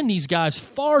 he's given these guys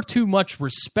far too much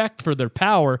respect for their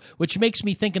power, which makes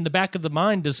me think in the back of the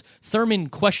mind, does Thurman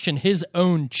question his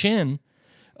own chin?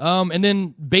 And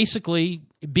then basically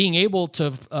being able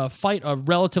to fight a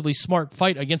relatively smart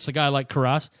fight against a guy like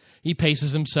Carras, he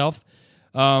paces himself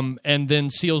and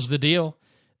then seals the deal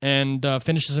and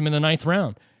finishes him in the 9th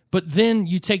round. But then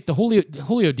you take the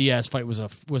Julio Diaz fight was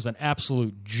an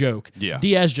absolute joke. Yeah.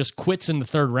 Diaz just quits in the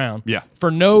 3rd round. Yeah. For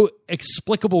no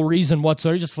explicable reason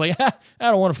whatsoever. He's just like, I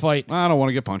don't want to fight. I don't want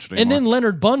to get punched anymore. And then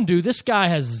Leonard Bundu, this guy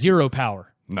has 0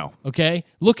 power. No. Okay?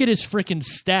 Look at his freaking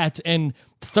stats. And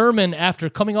Thurman, after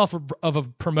coming off of a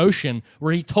promotion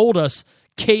where he told us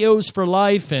KOs for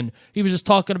life, and he was just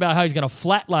talking about how he's going to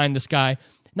flatline this guy,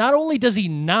 not only does he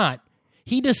not,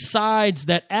 he decides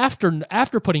that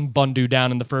after putting Bundu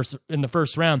down in the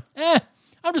first round,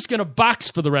 I'm just going to box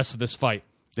for the rest of this fight.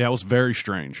 Yeah, it was very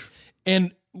strange.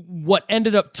 And what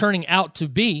ended up turning out to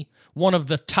be one of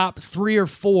the top 3 or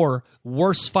 4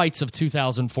 worst fights of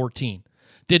 2014.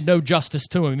 Did no justice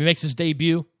to him. He makes his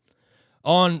debut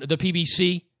on the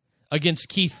PBC against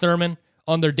Keith Thurman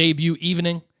on their debut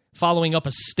evening, following up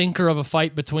a stinker of a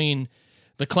fight between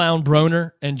the Clown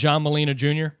Broner and John Molina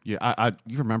Jr. Yeah,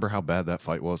 you remember how bad that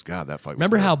fight was? God, that fight was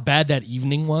Remember bad. how bad that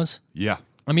evening was? Yeah.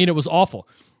 I mean, it was awful.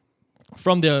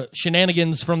 From the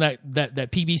shenanigans from that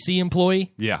PBC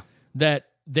employee. Yeah. That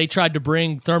they tried to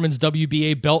bring Thurman's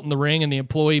WBA belt in the ring, and the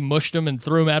employee mushed him and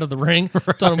threw him out of the ring.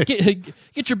 Right. Told him,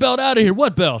 get your belt out of here.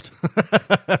 What belt?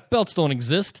 Belts don't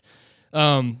exist.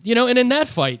 And in that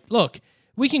fight, look,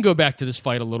 we can go back to this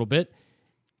fight a little bit.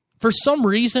 For some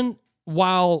reason,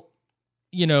 while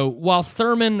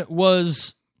Thurman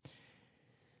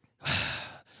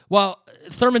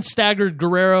staggered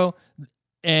Guerrero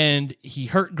and he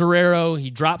hurt Guerrero, he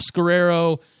drops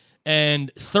Guerrero,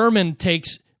 and Thurman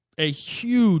takes a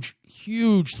huge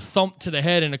thump to the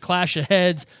head in a clash of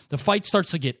heads. The fight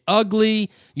starts to get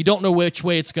ugly. You don't know which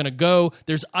way it's going to go.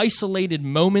 There's isolated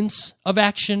moments of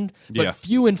action, but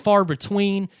few and far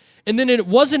between. And then it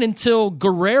wasn't until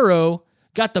Guerrero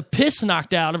got the piss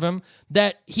knocked out of him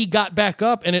that he got back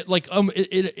up, and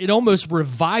it almost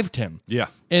revived him. Yeah.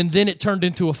 And then it turned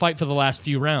into a fight for the last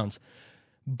few rounds.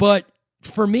 But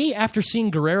for me, after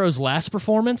seeing Guerrero's last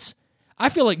performance, I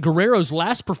feel like Guerrero's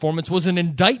last performance was an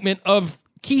indictment of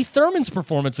Keith Thurman's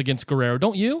performance against Guerrero,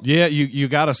 don't you? Yeah, you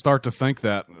got to start to think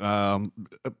that.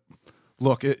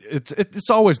 Look, it's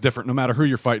always different. No matter who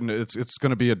you're fighting, it's going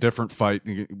to be a different fight.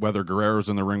 Whether Guerrero's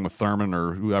in the ring with Thurman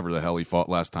or whoever the hell he fought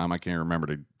last time, I can't remember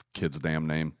the kid's damn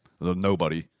name.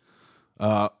 Nobody.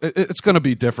 It's going to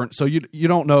be different. So you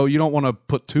don't know. You don't want to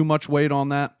put too much weight on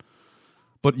that.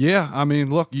 But yeah, I mean,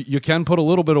 look, you can put a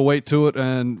little bit of weight to it,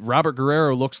 and Robert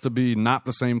Guerrero looks to be not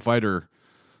the same fighter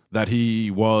that he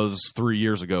was 3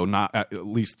 years ago. Not at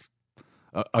least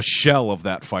a shell of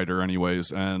that fighter,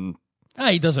 anyways. And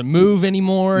he doesn't move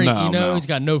anymore. No. He's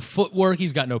got no footwork.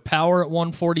 He's got no power at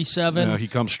 147. he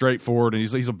comes straight forward, and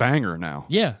he's a banger now.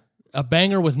 Yeah, a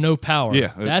banger with no power.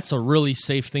 Yeah, that's a really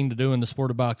safe thing to do in the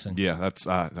sport of boxing. Yeah, that's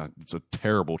it's a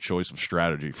terrible choice of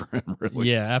strategy for him, really.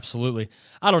 Yeah, absolutely.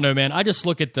 I don't know, man. I just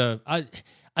look at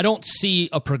I don't see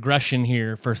a progression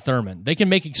here for Thurman. They can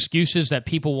make excuses that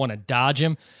people want to dodge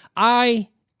him. I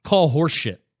call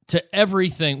horseshit to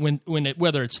everything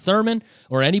whether it's Thurman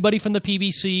or anybody from the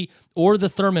PBC or the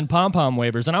Thurman pom-pom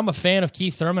waivers. And I'm a fan of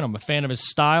Keith Thurman. I'm a fan of his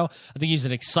style. I think he's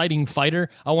an exciting fighter.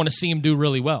 I want to see him do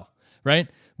really well, right?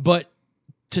 But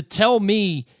to tell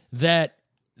me that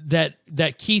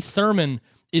Keith Thurman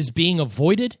is being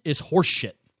avoided is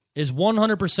horseshit. Is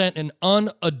 100% an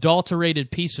unadulterated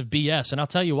piece of BS. And I'll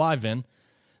tell you why, Vin.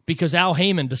 Because Al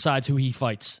Heyman decides who he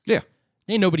fights. Yeah.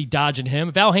 Ain't nobody dodging him.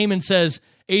 If Al Heyman says,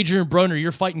 Adrian Broner,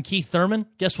 you're fighting Keith Thurman,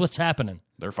 guess what's happening?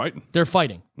 They're fighting. They're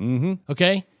fighting. Mm-hmm.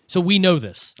 Okay? So we know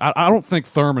this. I don't think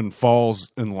Thurman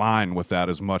falls in line with that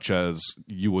as much as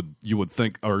you would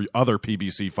think, or other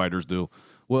PBC fighters do.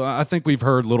 Well, I think we've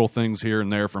heard little things here and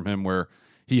there from him where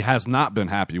he has not been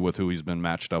happy with who he's been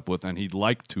matched up with, and he'd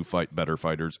like to fight better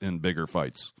fighters in bigger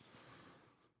fights.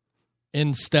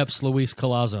 In steps Luis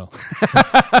Collazo.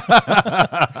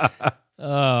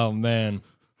 Oh, man.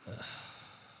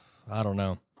 I don't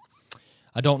know.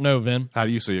 I don't know, Vin. How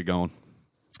do you see it going?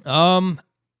 I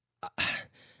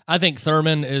think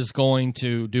Thurman is going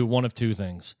to do one of two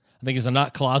things. I think he's going to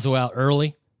knock Collazo out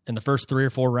early in the first 3 or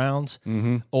 4 rounds,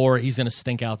 or he's going to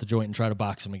stink out the joint and try to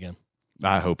box him again.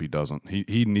 I hope he doesn't.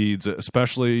 He needs it,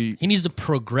 especially... He needs a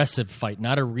progressive fight,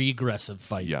 not a regressive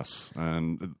fight. Yes,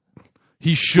 and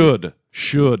he should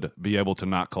be able to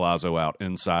knock Collazo out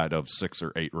inside of 6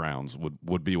 or 8 rounds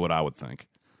would be what I would think.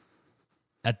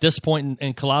 At this point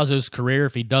in Collazo's career,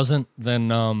 if he doesn't,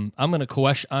 then I'm going to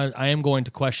question. I am going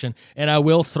to question, and I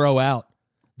will throw out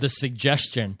the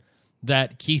suggestion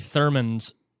that Keith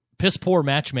Thurman's piss poor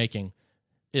matchmaking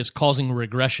is causing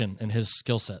regression in his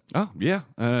skill set. Oh yeah,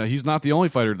 he's not the only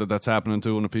fighter that's happening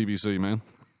to in the PBC, man.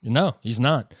 No, he's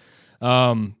not.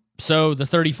 So the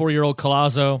 34-year-old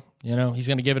Collazo, he's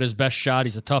going to give it his best shot.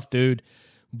 He's a tough dude,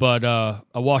 but a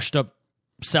washed-up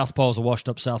southpaw is a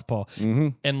washed-up southpaw,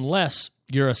 unless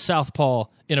you're a southpaw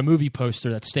in a movie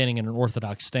poster that's standing in an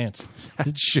orthodox stance.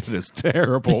 That shit is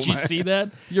terrible. Did you man. see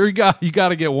that? You got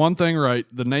to get one thing right.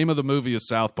 The name of the movie is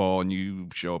Southpaw, and you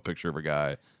show a picture of a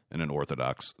guy in an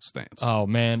orthodox stance. Oh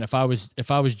man, if I was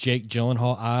Jake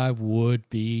Gyllenhaal, I would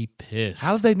be pissed.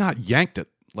 How have they not yanked it?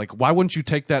 Like, why wouldn't you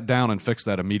take that down and fix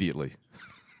that immediately?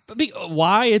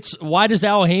 Why does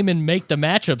Al Heyman make the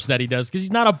matchups that he does? Because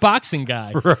he's not a boxing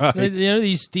guy. Right.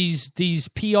 These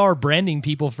PR branding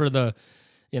people for the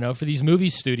for these movie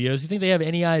studios. You think they have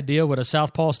any idea what a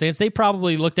southpaw stance? They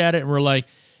probably looked at it and were like,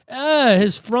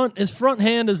 his front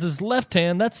hand is his left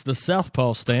hand. That's the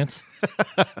southpaw stance.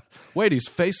 Wait, he's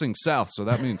facing south, so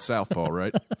that means southpaw,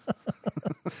 right?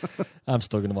 I'm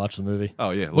still going to watch the movie.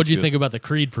 Oh, yeah. What do you think about the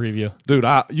Creed preview? Dude,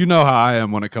 you know how I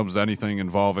am when it comes to anything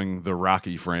involving the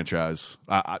Rocky franchise.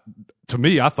 To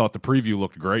me, I thought the preview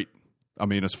looked great. I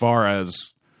mean, as far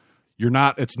as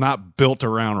it's not built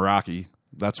around Rocky.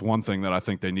 That's one thing that I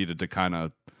think they needed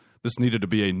to this needed to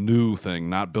be a new thing,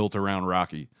 not built around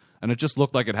Rocky. And it just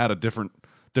looked like it had a different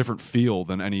feel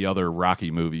than any other Rocky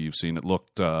movie you've seen. It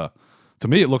looked, to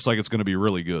me, it looks like it's going to be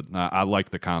really good. I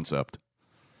like the concept.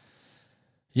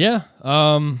 Yeah,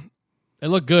 it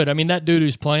looked good. I mean, that dude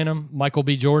who's playing him, Michael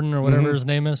B. Jordan or whatever his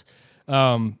name is,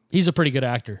 he's a pretty good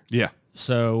actor. Yeah.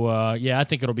 So, I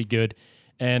think it'll be good.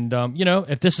 And,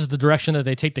 if this is the direction that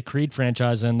they take the Creed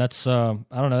franchise in, that's, I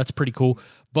don't know, that's pretty cool.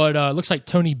 But it looks like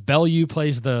Tony Bellew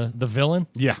plays the villain.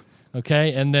 Yeah.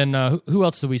 Okay, and then who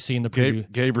else did we see in the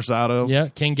preview? Gabe Rosado. Yeah,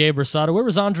 King Gabe Rosado. Where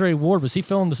was Andre Ward? Was he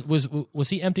filming? Was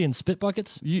he emptying spit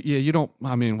buckets? You don't.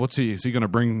 I mean, what's he? Is he going to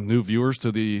bring new viewers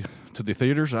to the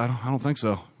theaters? I don't think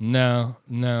so. No.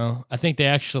 I think they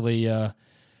actually are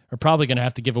probably going to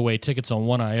have to give away tickets on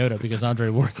one iota because Andre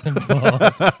Ward's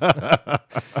involved.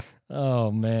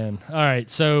 Oh man! All right,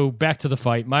 so back to the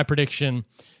fight. My prediction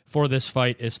for this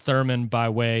fight is Thurman by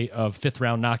way of 5th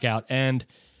round knockout, and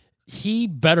he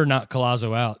better knock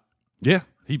Collazo out. Yeah,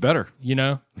 he better.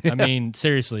 Yeah. I mean,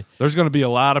 seriously. There's going to be a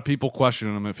lot of people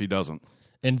questioning him if he doesn't.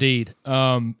 Indeed.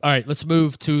 All right, let's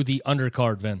move to the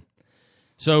undercard, Vin.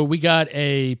 So we got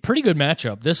a pretty good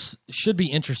matchup. This should be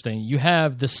interesting. You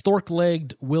have the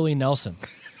stork-legged Willie Nelson.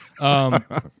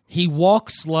 He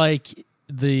walks like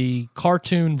the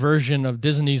cartoon version of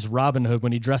Disney's Robin Hood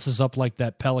when he dresses up like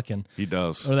that pelican. He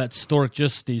does. Or that stork,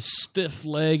 just these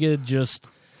stiff-legged, just...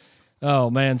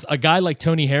 Oh, man. A guy like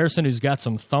Tony Harrison who's got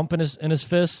some thump in his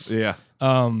fists. Yeah.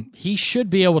 He should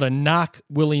be able to knock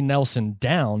Willie Nelson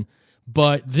down,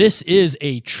 but this is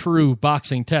a true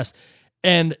boxing test.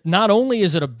 And not only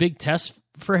is it a big test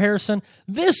for Harrison,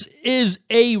 this is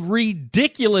a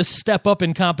ridiculous step up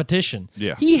in competition.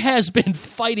 Yeah. He has been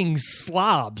fighting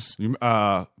slobs.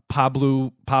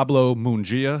 Pablo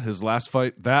Mungia, his last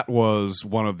fight, that was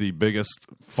one of the biggest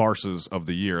farces of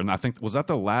the year. And I think, was that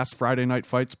the last Friday Night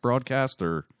Fights broadcast?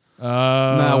 Or no,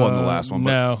 it wasn't the last one.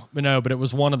 But it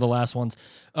was one of the last ones.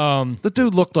 The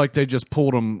dude looked like they just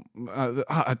pulled him.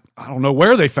 I don't know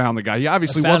where they found the guy. He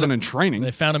obviously wasn't in training.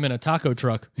 They found him in a taco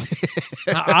truck.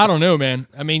 I don't know, man.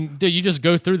 I mean, dude, you just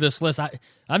go through this list.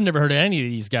 I've never heard of any of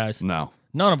these guys. No.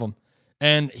 None of them.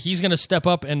 And he's going to step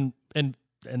up and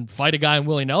fight a guy in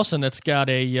Willie Nelson that's got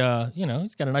he's got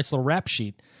a nice little rap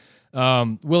sheet.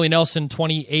 Willie Nelson,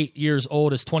 28 years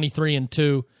old, is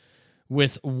 23-2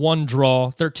 with one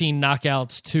draw, 13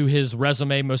 knockouts to his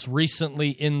resume, most recently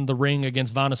in the ring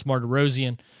against Vanes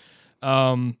Martirosyan.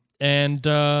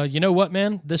 You know what,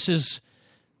 man? This is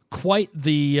quite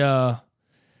the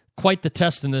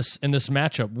test in this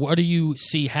matchup. What do you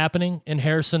see happening in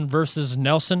Harrison versus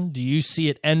Nelson? Do you see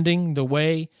it ending the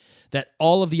way that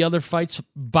all of the other fights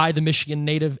by the Michigan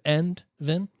native end,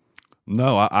 Vin?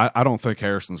 No, I don't think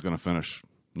Harrison's going to finish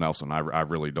Nelson. I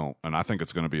really don't. And I think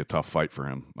it's going to be a tough fight for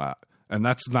him. And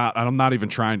I'm not even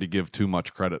trying to give too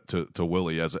much credit to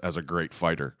Willie as a great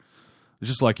fighter. It's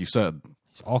just like you said.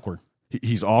 He's awkward.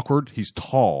 He's awkward. He's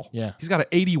tall. Yeah. He's got an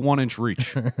 81-inch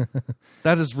reach.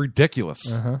 That is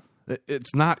ridiculous. Uh-huh.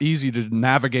 It's not easy to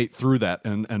navigate through that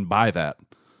and by that.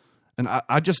 And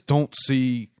I just don't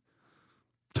see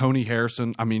Tony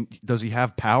Harrison. I mean, does he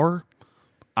have power?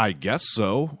 I guess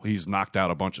so. He's knocked out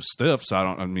a bunch of stiffs.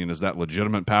 Is that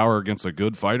legitimate power against a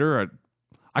good fighter?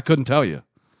 I couldn't tell you.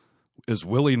 Is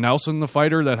Willie Nelson the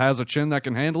fighter that has a chin that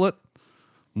can handle it?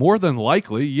 More than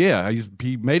likely, yeah.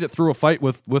 He made it through a fight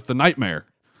with the Nightmare.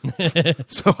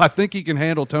 So I think he can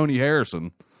handle Tony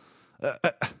Harrison.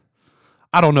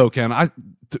 I don't know, Ken.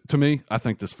 To me, I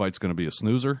think this fight's going to be a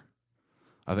snoozer.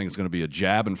 I think it's going to be a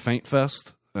jab and feint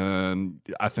fest. And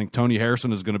I think Tony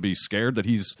Harrison is going to be scared that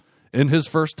he's in his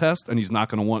first test, and he's not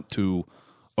going to want to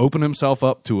open himself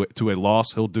up to a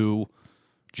loss. He'll do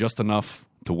just enough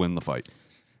to win the fight.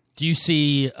 Do you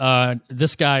see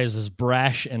this guy is as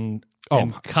brash and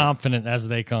confident as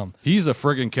they come? He's a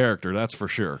friggin' character, that's for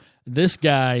sure. This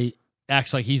guy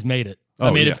acts like he's made it.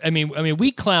 Oh,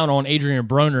 We clown on Adrian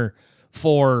Broner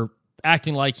for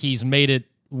acting like he's made it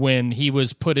when he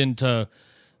was put into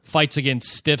fights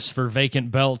against stiffs for vacant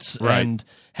belts and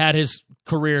had his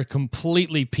career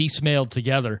completely piecemealed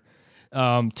together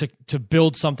to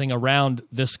build something around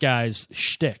this guy's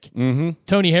shtick. Mm-hmm.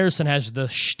 Tony Harrison has the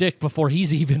shtick before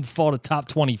he's even fought a top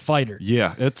 20 fighter.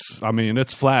 Yeah, it's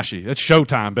flashy. It's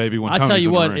showtime, baby. When I Tony's tell you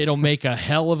in the what, ring. it'll make a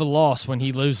hell of a loss when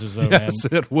he loses, though, man. Yes,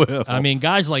 it will. I mean,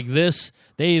 guys like this,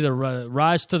 they either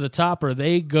rise to the top or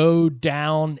they go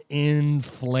down in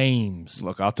flames.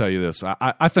 Look, I'll tell you this.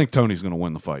 I think Tony's going to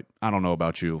win the fight. I don't know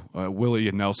about you.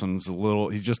 Willie Nelson's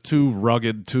he's just too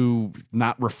rugged, too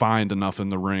not refined enough in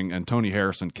the ring, and Tony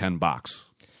Harrison can box.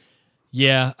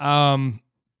 Yeah, I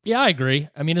agree.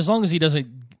 I mean, as long as he doesn't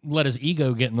let his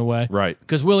ego get in the way. Right.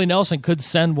 Because Willie Nelson could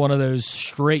send one of those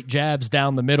straight jabs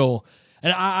down the middle.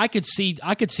 And I could see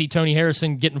Tony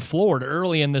Harrison getting floored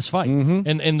early in this fight.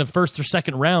 Mm-hmm. In the first or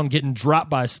second round, getting dropped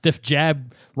by a stiff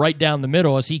jab right down the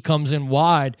middle as he comes in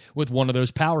wide with one of those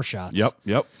power shots.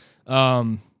 Yep.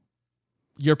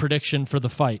 Your prediction for the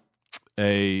fight?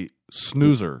 A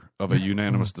snoozer of a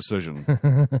unanimous decision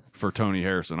for Tony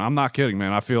Harrison. I'm not kidding,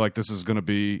 man. I feel like this is going to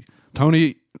be...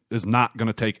 Tony is not going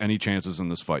to take any chances in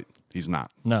this fight. He's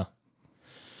not. No.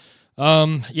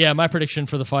 My prediction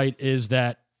for the fight is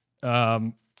that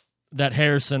that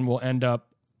Harrison will end up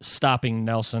stopping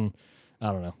Nelson,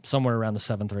 I don't know, somewhere around the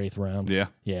 7th or 8th round. Yeah.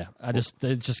 It's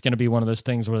just going to be one of those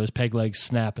things where his peg legs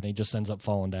snap and he just ends up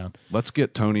falling down. Let's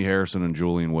get Tony Harrison and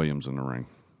Julian Williams in the ring.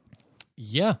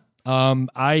 Yeah.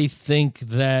 I think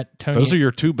that Tony... Those are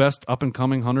your two best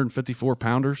up-and-coming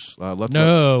 154-pounders?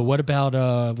 What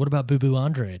about Boo Boo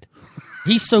Andrade?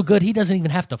 He's so good, he doesn't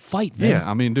even have to fight, man. Yeah,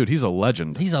 I mean, dude, he's a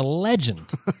legend. He's a legend.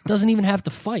 Doesn't even have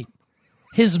to fight.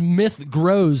 His myth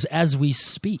grows as we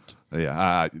speak.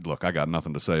 Yeah, look, I got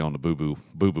nothing to say on the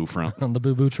boo-boo front. On the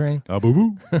boo-boo train?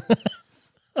 Boo-boo.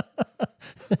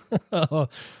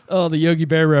 Oh, the Yogi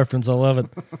Bear reference. I love it.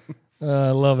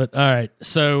 I love it. All right.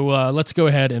 So let's go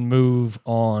ahead and move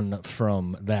on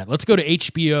from that. Let's go to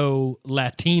HBO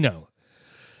Latino.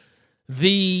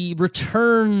 The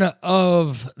return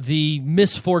of the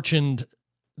misfortuned,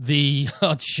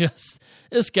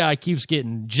 this guy keeps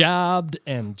getting jobbed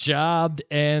and jobbed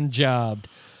and jobbed.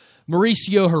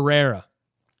 Mauricio Herrera,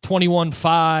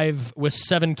 21-5 with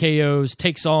 7 KOs,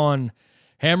 takes on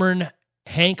Hammerin'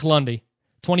 Hank Lundy,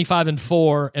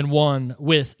 25-4 and 1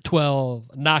 with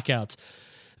 12 knockouts.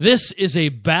 This is a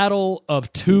battle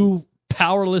of two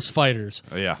powerless fighters.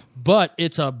 Oh, yeah. But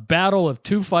it's a battle of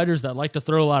two fighters that like to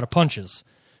throw a lot of punches.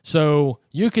 So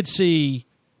you could see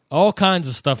all kinds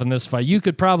of stuff in this fight. You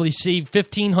could probably see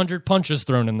 1,500 punches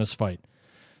thrown in this fight.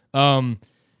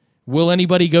 Will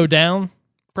anybody go down?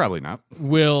 Probably not.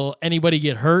 Will anybody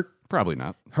get hurt? Probably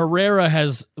not. Herrera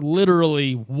has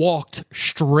literally walked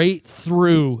straight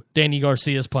through Danny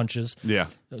Garcia's punches. Yeah.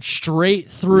 Straight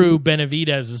through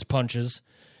Benavidez's punches.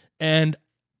 And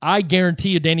I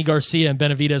guarantee you Danny Garcia and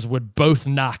Benavidez would both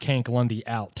knock Hank Lundy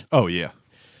out. Oh, yeah.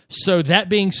 So that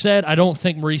being said, I don't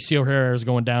think Mauricio Herrera is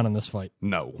going down in this fight.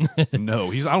 No.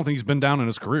 No. I don't think he's been down in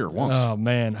his career once. Oh,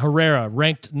 man. Herrera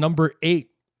ranked number 8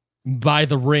 by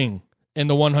the ring in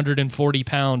the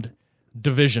 140-pound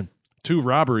division. 2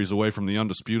 robberies away from the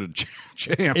undisputed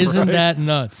champ. Isn't right? that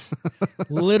nuts?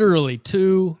 Literally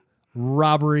 2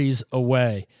 robberies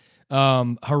away.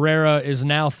 Herrera is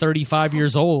now 35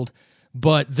 years old,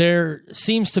 but there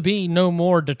seems to be no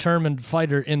more determined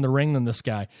fighter in the ring than this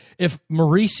guy. If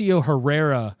Mauricio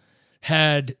Herrera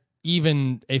had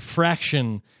even a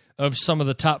fraction of some of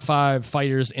the top 5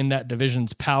 fighters in that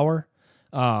division's power,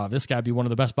 this guy would be one of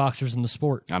the best boxers in the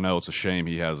sport. I know. It's a shame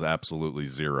he has absolutely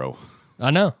zero. I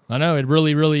know. It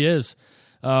really, really is.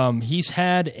 He's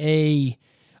had a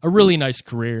really nice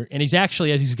career, and he's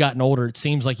actually, as he's gotten older, it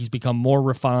seems like he's become more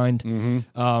refined.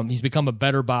 Mm-hmm. He's become a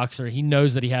better boxer. He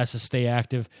knows that he has to stay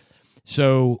active.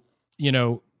 So,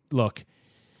 look,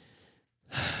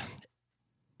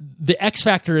 the X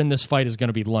factor in this fight is going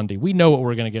to be Lundy. We know what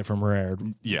we're going to get from Herrera.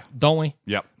 Yeah. Don't we?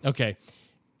 Yep. Okay.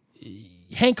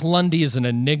 Hank Lundy is an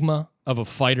enigma of a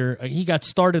fighter. He got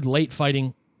started late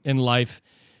fighting in life.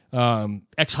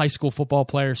 Ex-high school football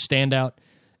player, standout,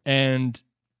 and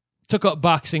took up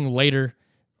boxing later.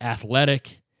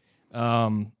 Athletic,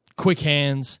 quick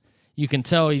hands. You can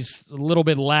tell he's a little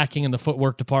bit lacking in the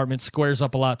footwork department, squares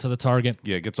up a lot to the target.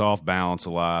 Yeah, gets off balance a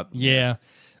lot. Yeah.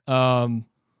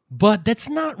 But that's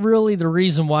not really the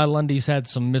reason why Lundy's had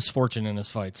some misfortune in his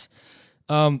fights.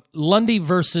 Lundy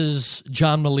versus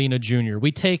John Molina Jr.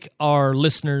 We take our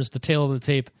listeners, the tail of the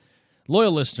tape,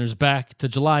 loyal listeners, back to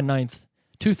July 9th,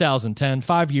 2010,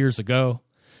 5 years ago,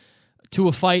 to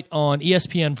a fight on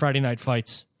ESPN Friday Night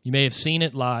Fights. You may have seen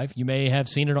it live. You may have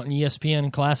seen it on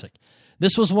ESPN Classic.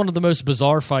 This was one of the most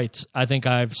bizarre fights I think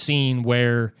I've seen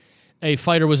where a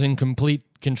fighter was in complete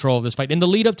control of this fight. In the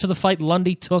lead up to the fight,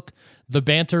 Lundy took the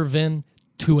banter Vin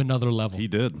to another level. He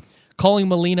did. Calling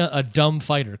Molina a dumb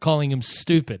fighter, calling him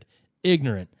stupid,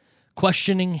 ignorant,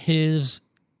 questioning his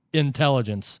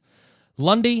intelligence.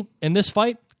 Lundy, in this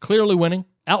fight, clearly winning,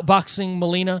 outboxing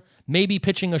Molina, maybe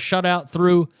pitching a shutout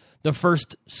through the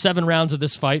first 7 rounds of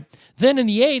this fight. Then in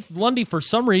the 8th, Lundy, for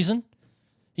some reason,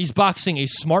 he's boxing a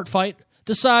smart fight,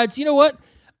 decides, you know what,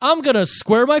 I'm going to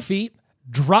square my feet,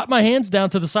 drop my hands down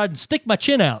to the side, and stick my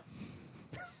chin out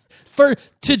to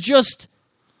just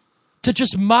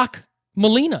mock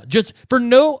Molina, just for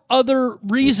no other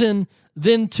reason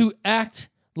than to act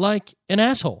like an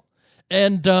asshole.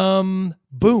 And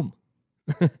boom.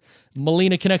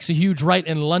 Molina connects a huge right,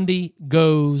 and Lundy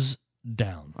goes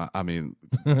down. I mean,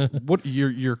 what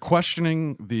you're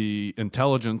questioning the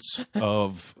intelligence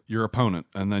of your opponent,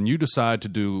 and then you decide to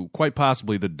do quite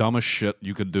possibly the dumbest shit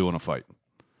you could do in a fight.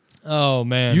 Oh,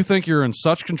 man. You think you're in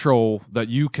such control that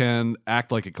you can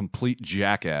act like a complete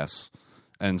jackass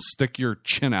and stick your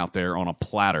chin out there on a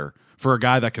platter for a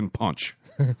guy that can punch.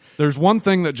 There's one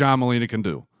thing that John Molina can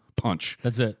do. Punch.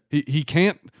 That's it. He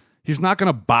can't. He's not going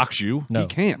to box you. No. He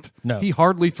can't. No. He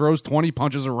hardly throws 20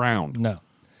 punches around. No.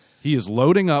 He is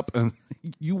loading up, and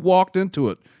you walked into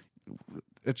it.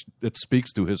 It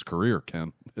speaks to his career,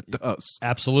 Ken. It does.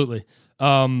 Absolutely.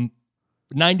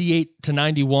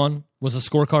 98-91 was the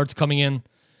scorecards coming in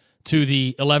to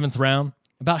the 11th round.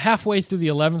 About halfway through the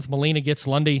 11th, Molina gets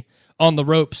Lundy on the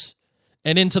ropes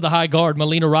and into the high guard.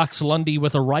 Molina rocks Lundy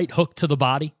with a right hook to the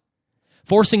body,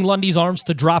 forcing Lundy's arms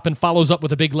to drop, and follows up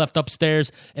with a big left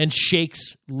upstairs and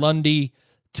shakes Lundy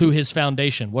to his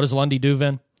foundation. What does Lundy do,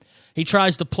 Vin? He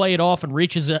tries to play it off and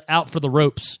reaches it out for the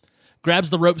ropes, grabs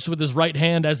the ropes with his right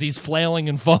hand as he's flailing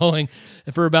and falling.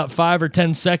 And for about 5 or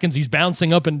 10 seconds, he's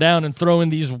bouncing up and down and throwing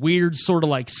these weird sort of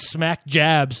like smack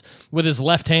jabs with his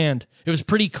left hand. It was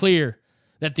pretty clear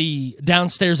that the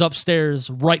downstairs-upstairs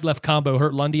right-left combo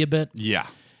hurt Lundy a bit. Yeah.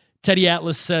 Teddy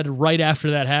Atlas said right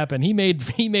after that happened, he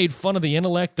made fun of the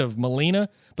intellect of Molina,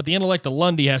 but the intellect of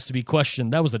Lundy has to be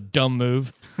questioned. That was a dumb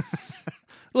move.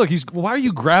 Look, why are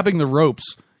you grabbing the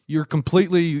ropes? You're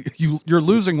completely you're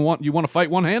losing one. You want to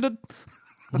fight one-handed?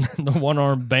 The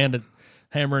one-armed bandit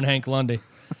hammering Hank Lundy.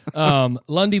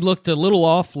 Lundy looked a little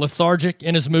off, lethargic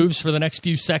in his moves for the next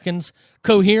few seconds.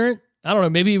 Coherent. I don't know,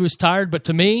 maybe he was tired, but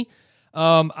to me,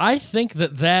 I think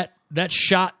that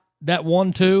shot, that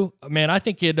 1-2, man, I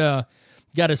think it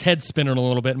got his head spinning a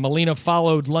little bit. Molina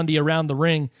followed Lundy around the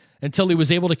ring until he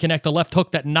was able to connect a left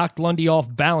hook that knocked Lundy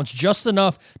off balance just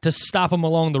enough to stop him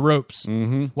along the ropes.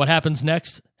 Mm-hmm. What happens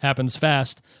next happens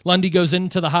fast. Lundy goes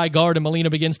into the high guard, and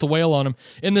Molina begins to wail on him.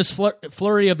 In this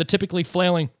flurry of the typically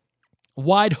flailing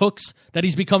wide hooks that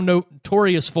he's become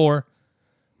notorious for,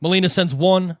 Molina sends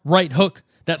one right hook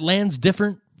that lands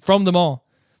different from them all.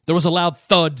 There was a loud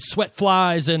thud, sweat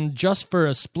flies, and just for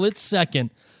a split second,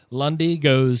 Lundy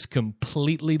goes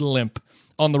completely limp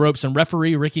on the ropes, and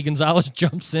referee Ricky Gonzalez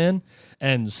jumps in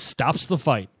and stops the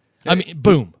fight. I mean,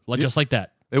 boom, just like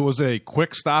that. It was a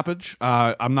quick stoppage.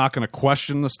 I'm not going to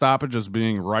question the stoppage as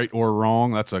being right or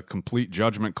wrong. That's a complete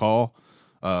judgment call.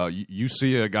 You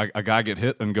see a guy get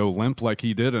hit and go limp like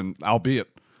he did, and albeit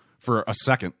for a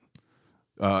second.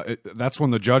 That's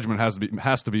when the judgment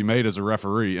has to be made as a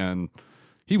referee, and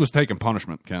he was taking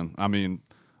punishment, Ken. I mean,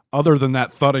 other than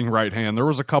that thudding right hand, there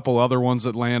was a couple other ones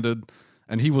that landed,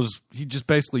 and he just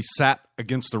basically sat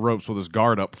against the ropes with his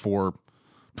guard up for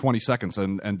 20 seconds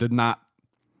and did not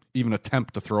even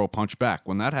attempt to throw a punch back.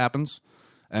 When that happens,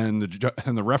 and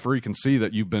the referee can see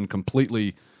that you've been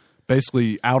completely,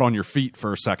 basically out on your feet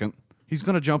for a second, he's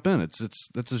going to jump in.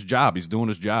 That's his job. He's doing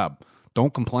his job.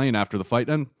 Don't complain after the fight.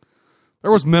 And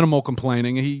there was minimal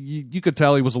complaining. You could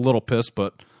tell he was a little pissed,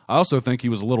 but I also think he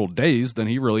was a little dazed, and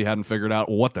he really hadn't figured out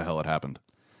what the hell had happened.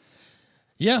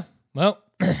 Yeah, well,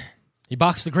 he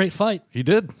boxed a great fight. He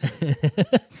did.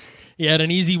 He had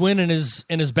an easy win in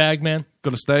his bag, man.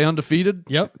 Going to stay undefeated.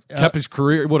 Yep.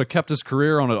 Would have kept his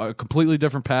career on a completely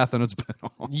different path than it's been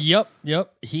on.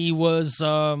 Yep. He was,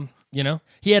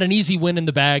 he had an easy win in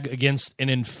the bag against an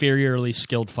inferiorly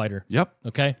skilled fighter. Yep.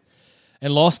 Okay.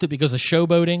 And lost it because of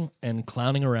showboating and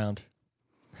clowning around.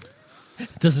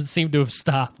 Doesn't seem to have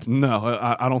stopped. No,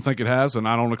 I don't think it has, and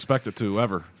I don't expect it to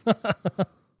ever.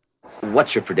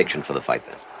 What's your prediction for the fight,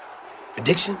 then?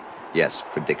 Prediction? Yes,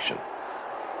 prediction.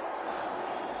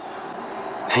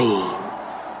 Pain.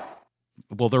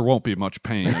 Well, there won't be much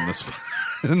pain in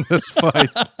this fight.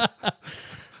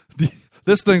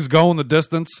 This thing's going the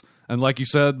distance, and like you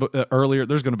said earlier,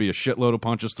 there's going to be a shitload of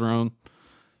punches thrown.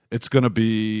 It's going to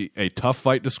be a tough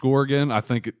fight to score again. I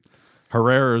think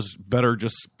Herrera's better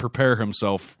just prepare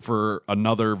himself for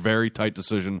another very tight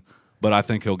decision, but I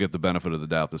think he'll get the benefit of the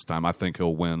doubt this time. I think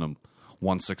he'll win them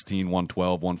 116,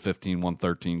 112, 115,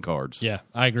 113 cards. Yeah,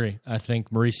 I agree. I think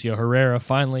Mauricio Herrera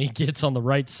finally gets on the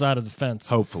right side of the fence.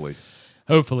 Hopefully,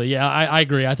 yeah, I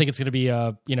agree. I think it's going to be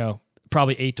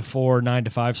probably 8-4,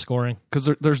 9-5 scoring. Because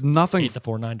there's nothing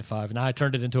 8-4, 9-5. Now I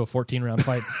turned it into a 14-round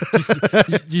fight.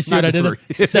 You see what I did?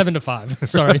 7-5.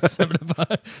 Sorry,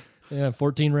 7-5. Yeah,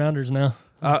 14 rounders now.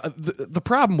 The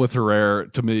problem with Herrera,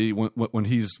 to me, when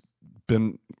he's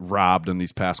been robbed in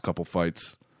these past couple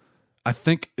fights, I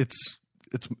think it's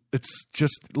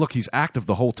just, look, he's active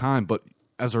the whole time, but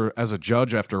as a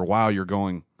judge, after a while, you're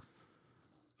going,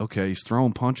 okay, he's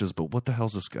throwing punches, but what the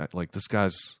hell's this guy? Like,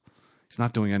 he's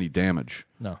not doing any damage.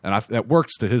 No. And that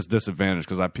works to his disadvantage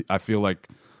because I feel like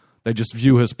they just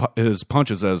view his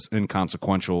punches as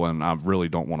inconsequential, and I really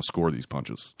don't want to score these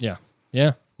punches. Yeah.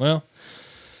 Well,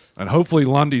 and hopefully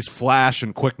Lundy's flash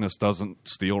and quickness doesn't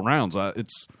steal rounds.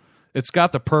 It's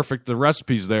got the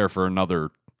recipe's there for another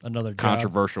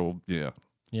controversial. Job.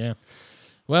 Yeah.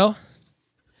 Well,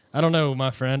 I don't know,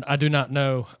 my friend. I do not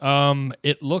know.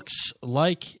 It looks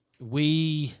like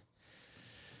we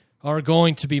are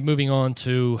going to be moving on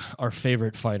to our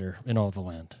favorite fighter in all the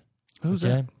land. Who's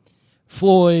that?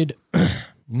 Floyd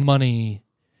Money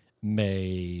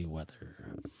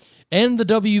Mayweather. And the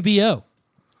WBO.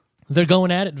 They're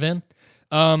going at it, Vin.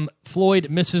 Floyd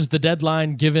misses the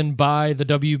deadline given by the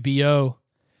WBO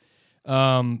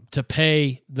to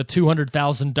pay the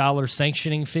 $200,000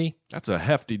 sanctioning fee. That's a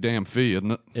hefty damn fee,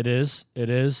 isn't it? It is.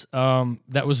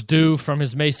 That was due from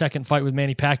his May 2nd fight with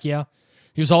Manny Pacquiao.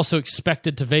 He was also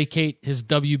expected to vacate his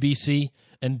WBC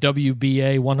and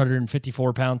WBA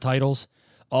 154-pound titles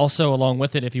also, along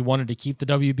with it, if he wanted to keep the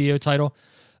WBO title,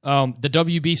 the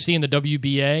WBC and the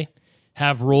WBA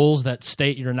have rules that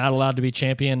state you're not allowed to be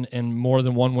champion in more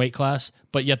than one weight class,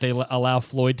 but yet they allow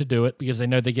Floyd to do it because they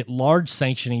know they get large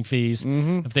sanctioning fees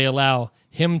if they allow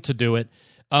him to do it.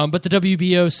 But the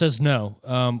WBO says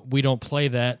no, we don't play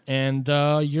that, and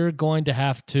you're going to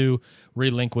have to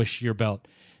relinquish your belt.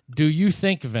 Do you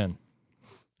think, Vin,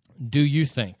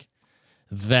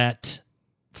 that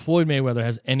Floyd Mayweather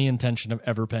has any intention of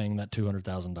ever paying that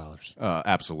 $200,000?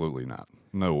 Absolutely not.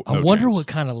 No. I wonder chance. what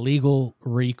kind of legal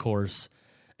recourse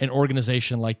an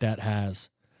organization like that has.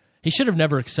 He should have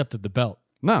never accepted the belt.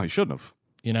 No, he shouldn't have.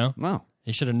 You know, No.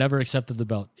 he should have never accepted the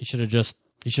belt. He should have just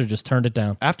turned it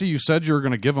down. After you said you were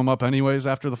going to give them up anyways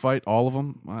after the fight, all of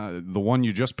them, the one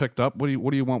you just picked up, what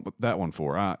do you want that one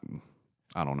for? I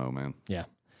don't know, man. Yeah,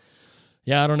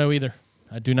 I don't know either.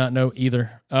 I do not know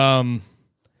either. Well,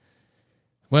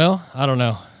 I don't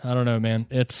know, man.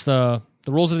 It's the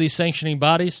rules of these sanctioning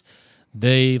bodies.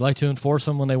 They like to enforce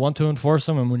them when they want to enforce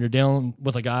them, and when you're dealing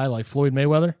with a guy like Floyd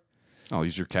Mayweather, Oh,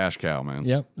 he's your cash cow, man.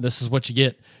 yep, this is what you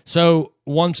get. So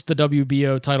once the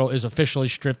WBO title is officially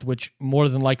stripped, which more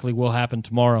than likely will happen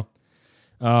tomorrow,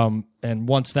 and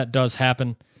once that does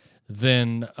happen,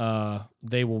 then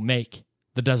they will make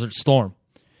the Desert Storm,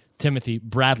 Timothy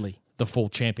Bradley, the full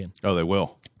champion. Oh, they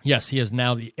will. Yes, he is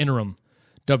now the interim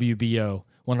WBO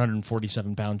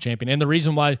 147-pound champion. And the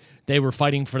reason why they were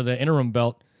fighting for the interim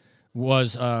belt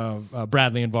was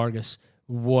Bradley and Vargas,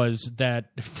 was that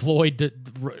Floyd,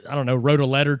 wrote a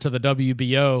letter to the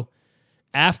WBO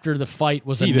after the fight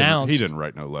was announced. He didn't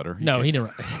write no letter. He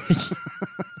didn't.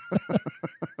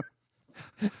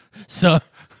 So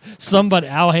somebody,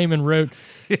 Al Heyman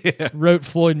wrote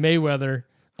Floyd Mayweather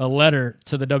a letter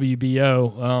to the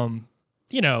WBO.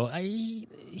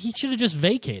 He should have just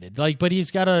vacated. But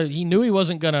he knew he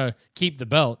wasn't gonna keep the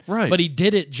belt. Right. But he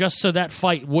did it just so that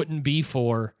fight wouldn't be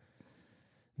for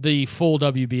the full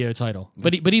WBO title.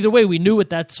 But either way, we knew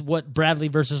that's what Bradley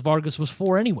versus Vargas was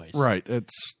for anyways. Right.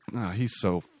 He's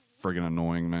so friggin'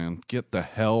 annoying, man. Get the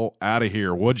hell out of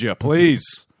here, would you,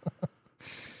 please?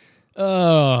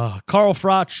 Carl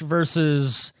Froch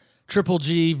versus Triple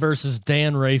G versus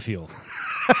Dan Rayfield.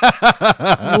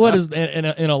 What is in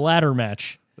a ladder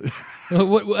match?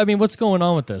 What's going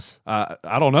on with this?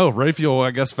 I don't know. Rayfield,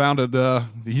 I guess, found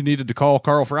he needed to call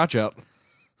Carl Froch out.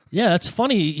 Yeah, that's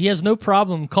funny. He has no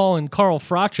problem calling Carl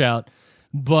Froch out,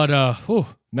 but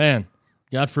man,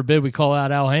 God forbid we call out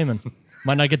Al Heyman.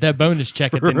 Might not get that bonus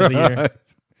check at the end of the year.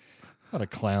 What a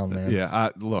clown, man. Yeah,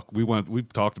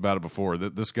 we've talked about it before.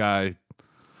 That this guy,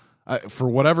 for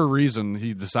whatever reason,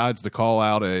 he decides to call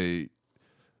out a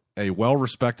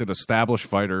well-respected, established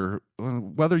fighter,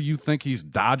 whether you think he's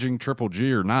dodging Triple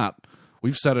G or not.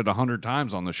 We've said it 100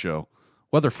 times on the show.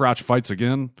 Whether Froch fights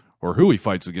again or who he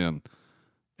fights again,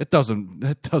 it does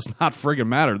not friggin'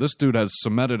 matter. This dude has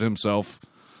cemented himself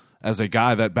as a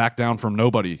guy that backed down from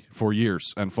nobody for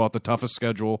years and fought the toughest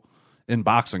schedule in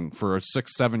boxing for a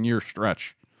 6-7 year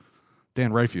stretch. Dan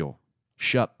Rayfield,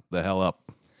 shut the hell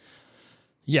up.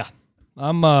 Yeah,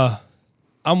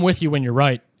 I'm with you when you're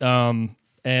right.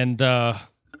 And I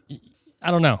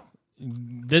don't know.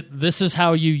 This is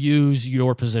how you use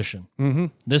your position. Mm-hmm.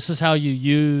 This is how you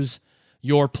use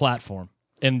your platform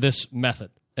in this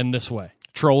method, in this way.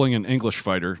 Trolling an English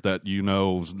fighter that you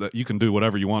know that you can do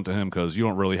whatever you want to him because you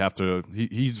don't really have to.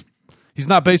 He's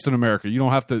not based in America. You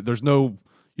don't have to.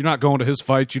 You're not going to his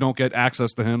fights. You don't get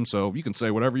access to him, so you can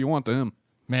say whatever you want to him.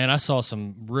 Man, I saw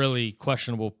some really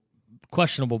questionable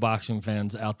boxing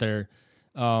fans out there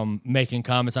making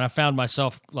comments, and I found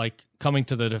myself coming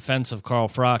to the defense of Carl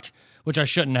Froch, which I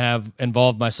shouldn't have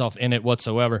involved myself in it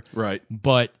whatsoever. Right,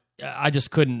 but I just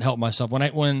couldn't help myself when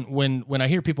I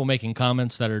hear people making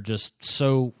comments that are just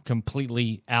so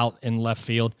completely out in left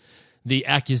field. The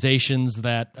accusations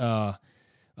that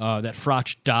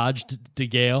Froch dodged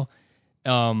DeGale,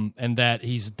 and that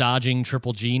he's dodging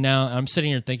Triple G now. I'm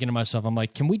sitting here thinking to myself, I'm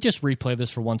like, can we just replay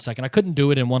this for 1 second? I couldn't do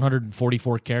it in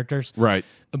 144 characters. Right.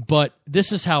 But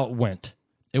this is how it went.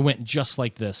 It went just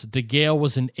like this. DeGale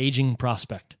was an aging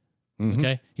prospect. Mm-hmm.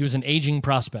 Okay? He was an aging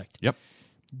prospect. Yep.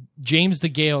 James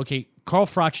DeGale, Carl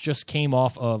Froch just came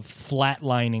off of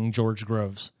flatlining George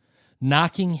Groves,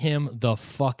 knocking him the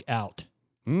fuck out.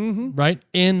 Mm-hmm. Right?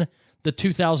 In the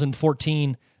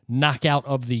 2014 knockout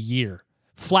of the year.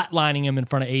 Flatlining him in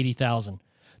front of 80,000.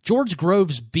 George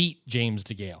Groves beat James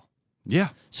DeGale.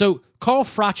 Yeah. So Carl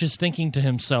Froch is thinking to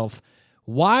himself,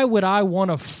 why would I want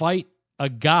to fight a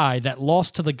guy that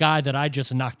lost to the guy that I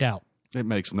just knocked out? It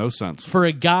makes no sense. For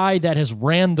a guy that has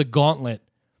ran the gauntlet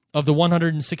of the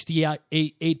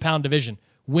 168-pound division.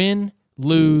 Win,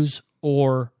 lose,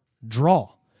 or draw.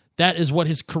 That is what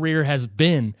his career has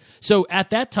been. So at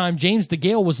that time, James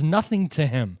DeGale was nothing to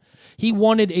him. He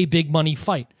wanted a big money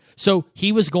fight. So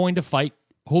he was going to fight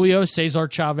Julio Cesar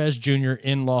Chavez Jr.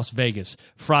 in Las Vegas.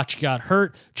 Froch got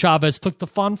hurt. Chavez took the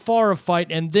Fonfara fight,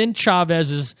 and then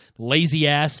Chavez's lazy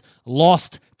ass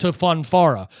lost to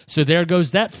Fonfara. So there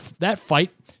goes that fight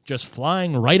just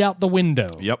flying right out the window.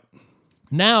 Yep.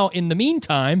 Now, in the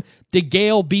meantime,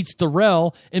 DeGale beats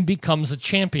Darrell and becomes a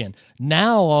champion.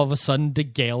 Now, all of a sudden,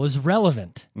 DeGale is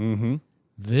relevant. Mm-hmm.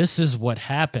 This is what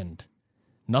happened.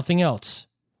 Nothing else.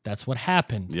 That's what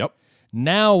happened. Yep.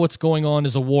 Now what's going on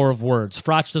is a war of words.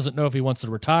 Froch doesn't know if he wants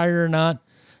to retire or not.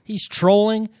 He's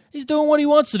trolling. He's doing what he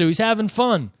wants to do. He's having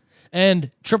fun. And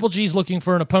Triple G's looking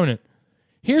for an opponent.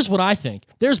 Here's what I think.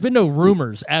 There's been no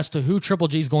rumors as to who Triple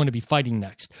G is going to be fighting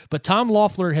next. But Tom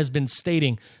Loeffler has been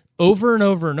stating over and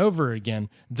over and over again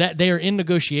that they are in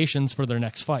negotiations for their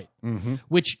next fight,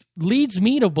 which leads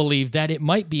me to believe that it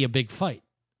might be a big fight.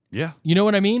 Yeah. You know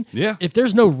what I mean? Yeah. If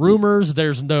there's no rumors,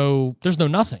 there's no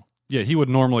nothing. Yeah, he would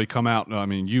normally come out. I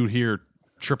mean, you hear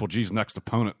Triple G's next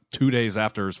opponent 2 days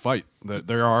after his fight.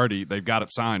 They've got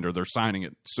it signed or they're signing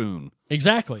it soon.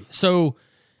 Exactly. So,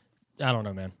 I don't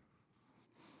know, man.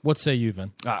 What say you,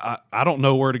 Vin? I don't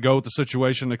know where to go with the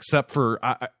situation except for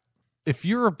if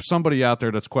you're somebody out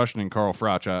there that's questioning Carl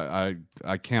Froch,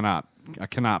 I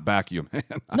cannot back you, man.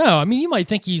 No, I mean, you might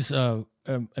think he's an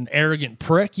arrogant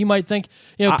prick. You might think,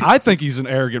 I think he's an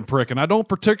arrogant prick, and I don't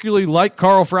particularly like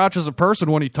Carl Froch as a person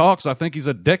when he talks. I think he's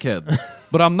a dickhead.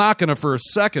 But I'm not going to for a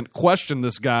second question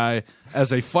this guy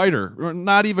as a fighter.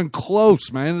 Not even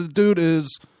close, man. The dude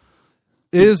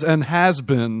is and has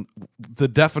been the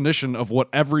definition of what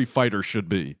every fighter should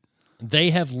be. They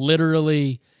have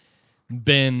literally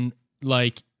been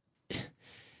like,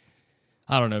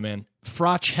 I don't know, man.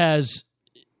 Froch has...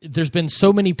 There's been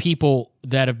so many people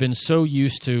that have been so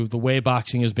used to the way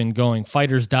boxing has been going,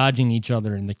 fighters dodging each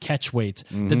other in the catch weights,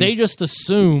 that they just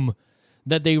assume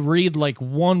that they read like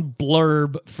one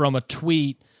blurb from a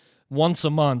tweet once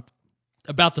a month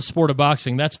about the sport of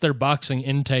boxing. That's their boxing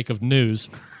intake of news.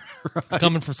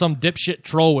 Coming from some dipshit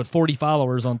troll with 40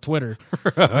 followers on Twitter,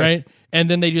 right? And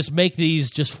then they just make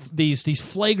these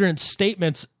flagrant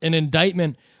statements, an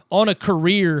indictment on a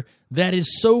career that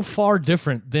is so far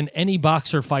different than any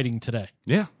boxer fighting today.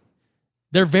 Yeah.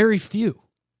 They're very few.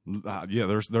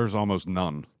 Yeah, there's almost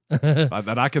none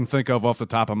that I can think of off the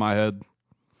top of my head,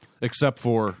 except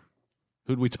for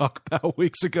who'd we talk about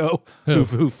weeks ago?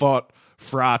 Who fought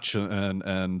Froch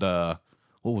and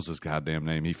what was his goddamn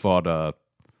name? He fought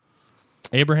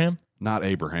Abraham? Not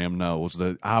Abraham, no. It was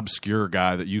the obscure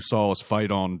guy that you saw us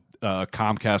fight on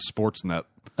Comcast Sportsnet.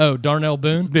 Oh, Darnell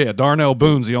Boone? Yeah, Darnell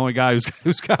Boone's the only guy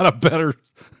who's got a better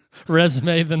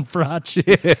resume than Froch.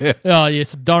 Yeah. Oh, yeah,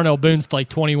 it's Darnell Boone's like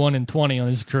 21-20 on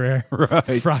his career. Right.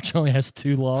 Froch only has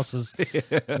 2 losses,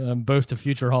 both to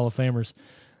future Hall of Famers.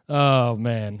 Oh,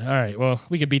 man. All right, well,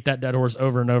 we could beat that dead horse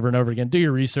over and over and over again. Do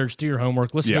your research, do your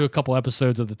homework, listen to a couple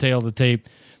episodes of the Tale of the Tape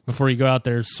before you go out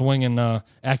there swinging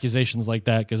accusations like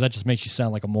that, because that just makes you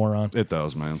sound like a moron. It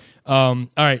does, man. All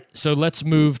right, so let's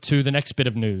move to the next bit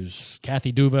of news.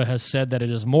 Kathy Duva has said that it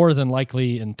is more than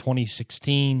likely in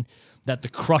 2016 that the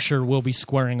Crusher will be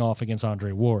squaring off against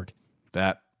Andre Ward.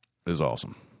 That is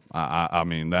awesome. I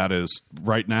mean, that is,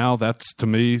 right now, that's, to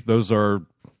me,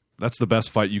 that's the best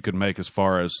fight you can make as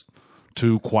far as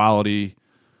two quality,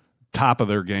 top of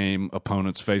their game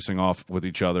opponents facing off with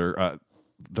each other.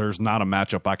 There's not a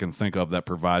matchup I can think of that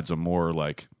provides a more,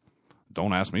 like,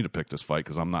 don't ask me to pick this fight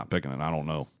because I'm not picking it. I don't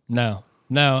know. No.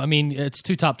 I mean, it's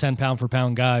 2 top 10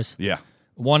 pound-for-pound guys. Yeah.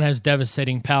 One has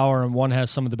devastating power, and one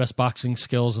has some of the best boxing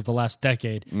skills of the last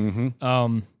decade.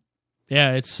 Mm-hmm.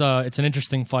 Yeah, it's an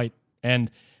interesting fight,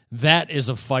 and that is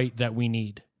a fight that we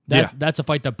need. That's a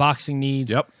fight that boxing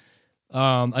needs. Yep.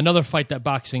 Another fight that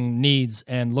boxing needs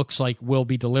and looks like will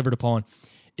be delivered upon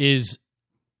is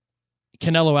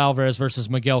Canelo Alvarez versus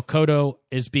Miguel Cotto.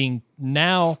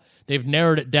 They've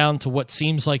narrowed it down to what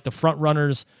seems like the front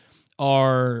runners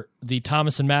are the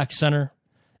Thomas and Mack Center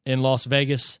in Las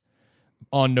Vegas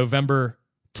on November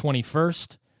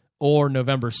 21st or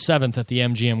November 7th at the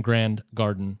MGM Grand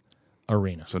Garden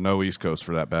Arena. So no East Coast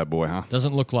for that bad boy, huh?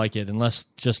 Doesn't look like it, unless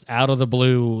just out of the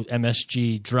blue,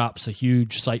 MSG drops a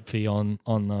huge site fee on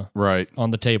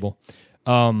the table.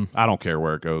 I don't care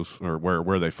where it goes or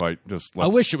where they fight. I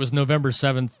wish it was November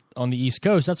 7th on the East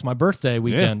Coast. That's my birthday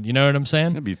weekend. Yeah. You know what I'm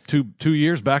saying? It'd be two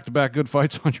years back-to-back good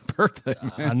fights on your birthday,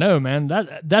 man. I know, man.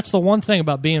 That's the one thing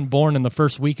about being born in the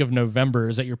first week of November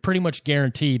is that you're pretty much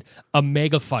guaranteed a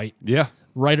mega fight. Yeah.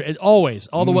 Right, always,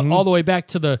 all the way back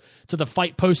to the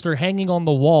fight poster hanging on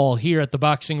the wall here at the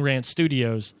Boxing Rant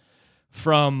Studios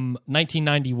from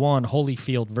 1991,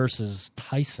 Holyfield versus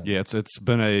Tyson. Yeah, it's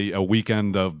been a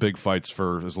weekend of big fights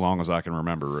for as long as I can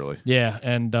remember, really. Yeah,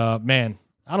 and man,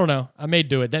 I don't know. I may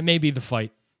do it. That may be the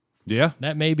fight. Yeah?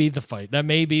 That may be the fight. That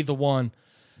may be the one.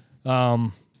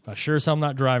 I sure as hell I'm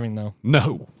not driving, though.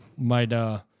 No. Might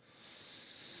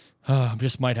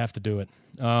just might have to do it.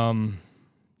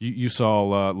 You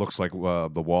saw, looks like the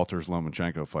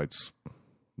Walters-Lomachenko fight's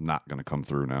not going to come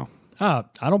through now. I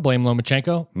don't blame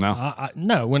Lomachenko. No?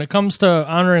 No. When it comes to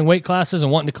honoring weight classes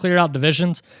and wanting to clear out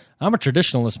divisions, I'm a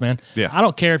traditionalist, man. Yeah. I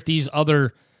don't care if these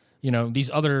other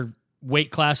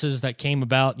weight classes that came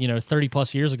about, 30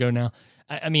 plus years ago now.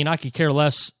 I mean, I could care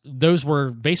less. Those were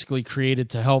basically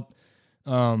created to help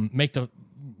make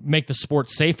the sport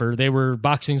safer. They were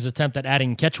boxing's attempt at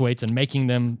adding catch weights and making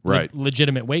them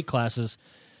legitimate weight classes.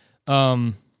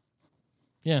 Yeah.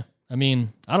 I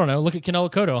mean, I don't know. Look at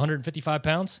Canelo Cotto, 155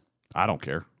 pounds. I don't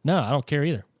care. No, I don't care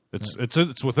either.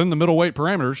 It's within the middleweight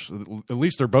parameters. At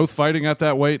least they're both fighting at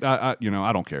that weight. I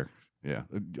don't care. Yeah,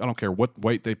 I don't care what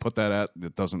weight they put that at.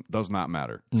 It does not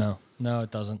matter. No,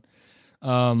 it doesn't.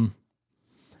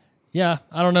 Yeah,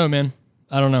 I don't know, man.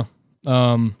 I don't know.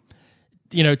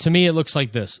 To me, it looks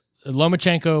like this.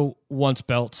 Lomachenko wants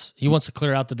belts. He wants to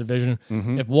clear out the division.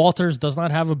 Mm-hmm. If Walters does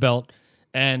not have a belt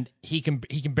and he can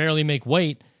barely make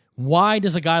weight, why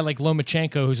does a guy like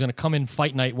Lomachenko, who's going to come in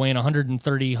fight night weighing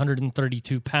 130,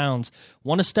 132 pounds,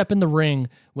 want to step in the ring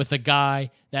with a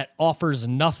guy that offers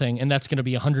nothing, and that's going to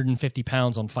be 150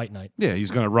 pounds on fight night? Yeah,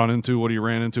 he's going to run into what he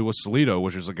ran into with Salido,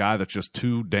 which is a guy that's just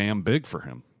too damn big for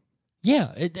him.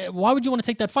 Yeah, why would you want to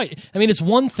take that fight? I mean, it's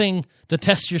one thing to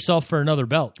test yourself for another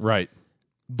belt. Right.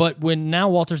 But when now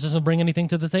Walters doesn't bring anything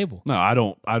to the table. No, I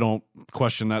don't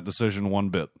question that decision one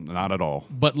bit. Not at all.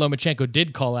 But Lomachenko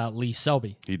did call out Lee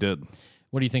Selby. He did.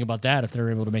 What do you think about that if they're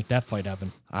able to make that fight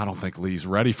happen? I don't think Lee's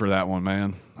ready for that one,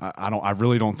 man. I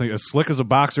really don't think, as slick as a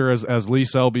boxer as Lee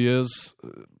Selby is,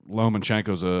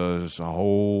 Lomachenko's a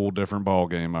whole different ball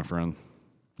game, my friend.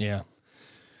 Yeah.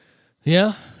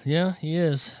 Yeah, he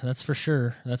is. That's for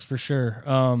sure.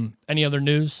 Any other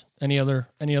news? Any other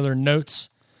notes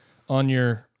on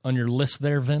your list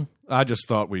there, Vin? I just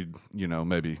thought we'd,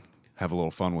 maybe have a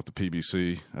little fun with the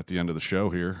PBC at the end of the show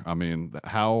here. I mean,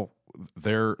 how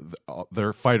their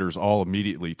fighters all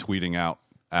immediately tweeting out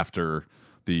after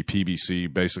the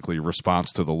PBC basically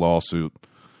response to the lawsuit.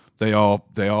 They all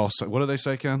say, what do they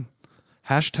say, Ken?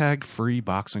 Hashtag free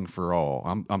boxing for all.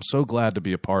 I'm so glad to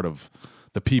be a part of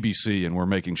the PBC, and we're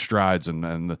making strides, and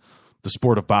the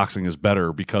sport of boxing is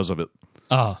better because of it.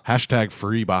 Hashtag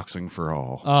free boxing for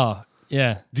all.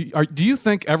 Yeah. Do you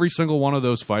think every single one of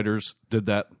those fighters did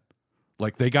that?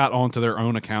 Like, they got onto their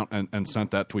own account and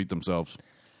sent that tweet themselves?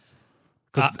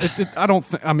 Because I don't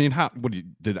think. I mean,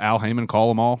 did Al Heyman call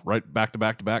them all right back to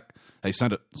back to back? Hey,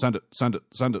 send it.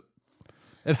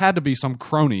 It had to be some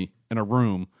crony in a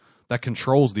room that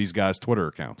controls these guys' Twitter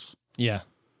accounts. Yeah,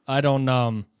 I don't.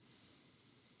 I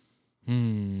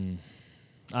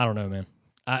don't know, man.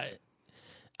 I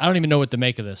don't even know what to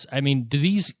make of this. I mean,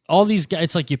 all these guys?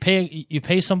 It's like you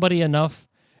pay somebody enough,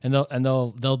 and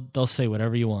they'll say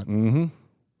whatever you want. Mm-hmm.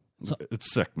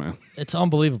 It's sick, man. It's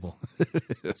unbelievable.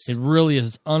 It really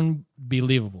is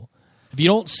unbelievable. If you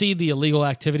don't see the illegal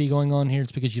activity going on here,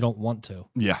 it's because you don't want to.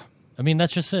 Yeah. I mean,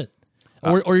 that's just it.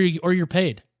 Or you're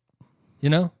paid.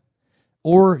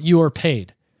 Or you are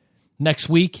paid. Next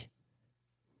week,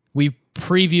 we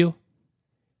preview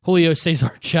Julio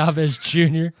Cesar Chavez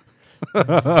Jr.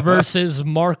 versus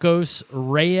Marcos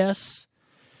Reyes.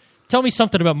 Tell me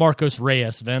something about Marcos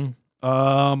Reyes, Vin.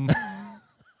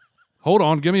 Hold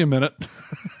on, give me a minute.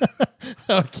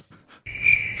 Okay.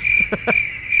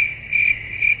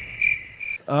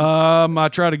 I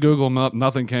tried to Google him up.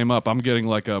 Nothing came up. I'm getting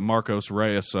like a Marcos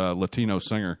Reyes Latino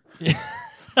singer.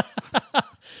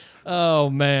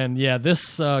 Oh man, yeah.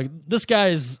 This guy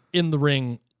is in the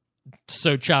ring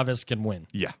so Chavez can win.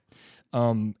 Yeah.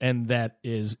 And that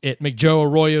is it. McJoe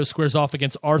Arroyo squares off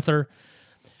against Arthur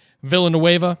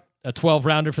Villanueva, a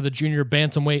 12-rounder for the junior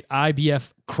bantamweight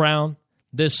IBF crown.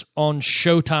 This on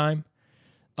Showtime.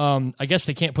 I guess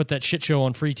they can't put that shit show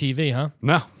on free TV, huh?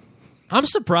 No. I'm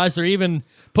surprised they're even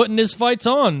putting his fights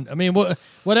on. I mean, what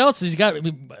else has he got?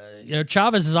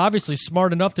 Chavez is obviously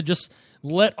smart enough to just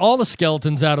let all the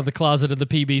skeletons out of the closet of the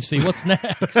PBC. What's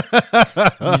next?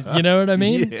 You know what I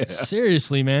mean? Yeah.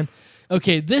 Seriously, man.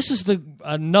 Okay, this is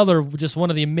another just one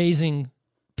of the amazing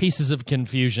pieces of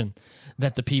confusion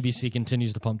that the PBC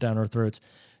continues to pump down our throats.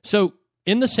 So,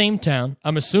 in the same town,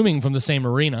 I'm assuming from the same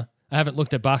arena, I haven't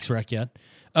looked at BoxRec yet,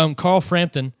 Carl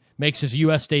Frampton makes his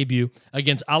U.S. debut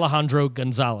against Alejandro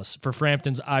Gonzalez for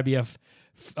Frampton's IBF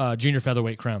junior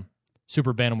featherweight crown.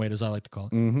 super bantamweight, as I like to call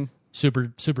it,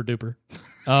 super duper,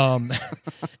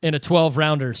 in a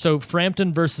 12-rounder. So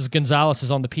Frampton versus Gonzalez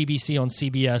is on the PBC on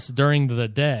CBS during the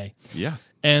day. Yeah.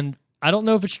 And I don't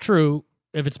know if it's true,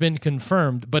 if it's been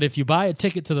confirmed, but if you buy a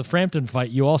ticket to the Frampton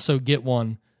fight, you also get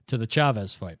one to the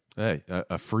Chavez fight. Hey,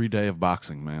 a free day of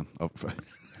boxing, man. Oh.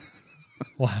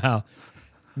 Wow.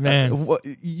 Man.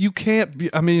 You can't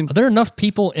be, I mean... Are there enough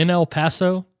people in El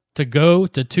Paso to go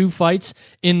to 2 fights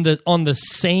on the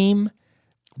same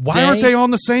Why day? aren't they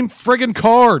on the same friggin'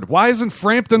 card? Why isn't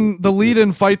Frampton the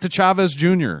lead-in fight to Chavez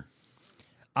Jr.?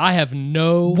 I have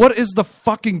no... What is the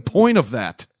fucking point of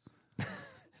that?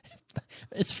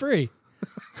 It's free.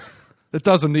 It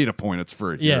doesn't need a point. It's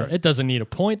free. Yeah, it doesn't need a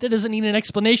point. It doesn't need an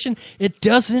explanation. It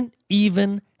doesn't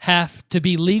even have to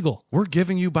be legal. We're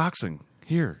giving you boxing.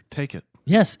 Here, take it.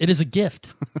 Yes, it is a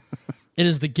gift. It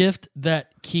is the gift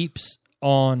that keeps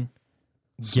on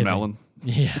giving. Smelling.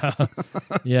 Yeah.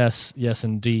 Yes,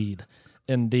 indeed.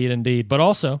 Indeed. But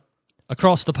also,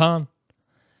 across the pond,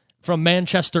 from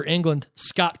Manchester, England,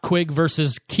 Scott Quigg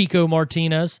versus Kiko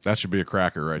Martinez. That should be a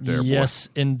cracker right there, Yes,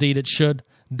 indeed it should.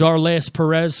 Darles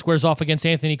Perez squares off against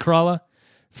Anthony Crowla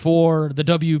for the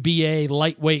WBA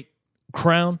lightweight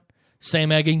crown. Sam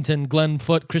Eggington, Glenn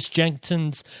Foote, Chris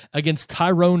Jenkins against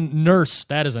Tyrone Nurse.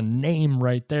 That is a name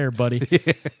right there, buddy.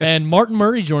 And Martin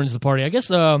Murray joins the party. I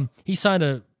guess he signed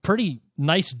a pretty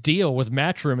nice deal with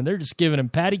Matchroom, and they're just giving him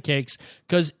patty cakes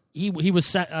because he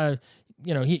was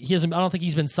he hasn't. I don't think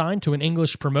he's been signed to an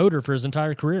English promoter for his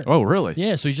entire career. Oh, really?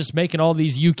 Yeah, so he's just making all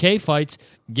these UK fights,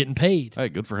 getting paid. Hey,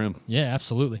 good for him. Yeah,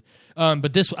 absolutely.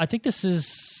 But I think this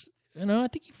is, I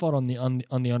think he fought on the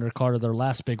undercard of their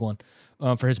last big one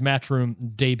for his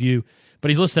Matchroom debut. But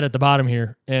he's listed at the bottom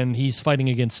here, and he's fighting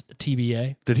against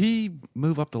TBA. Did he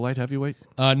move up to light heavyweight?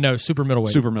 No, super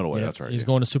middleweight. Super middleweight, Yeah, that's right. He's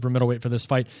going to super middleweight for this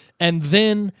fight. And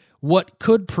then what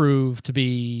could prove to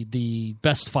be the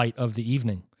best fight of the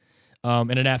evening.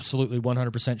 And it absolutely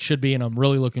 100% should be, and I'm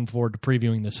really looking forward to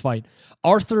previewing this fight.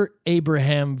 Arthur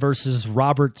Abraham versus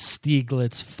Robert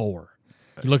Stieglitz 4.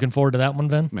 You looking forward to that one,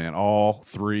 Ben? Man, all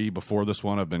 3 before this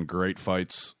one have been great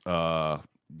fights.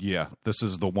 Yeah, this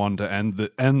is the one to end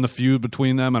the feud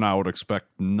between them, and I would expect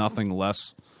nothing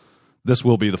less. This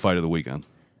will be the fight of the weekend.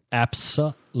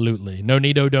 Absolutely. No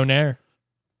Nido Donaire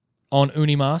on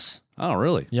Unimas. Oh,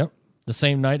 really? Yep. The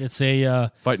same night. It's a...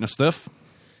 Fighting a stiff?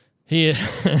 He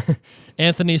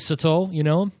Anthony Satol, you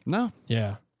know him? No.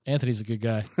 Yeah. Anthony's a good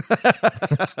guy.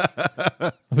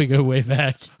 We go way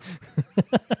back.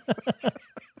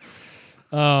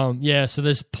 Yeah, so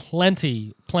there's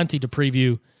plenty to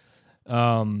preview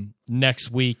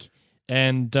next week.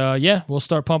 And we'll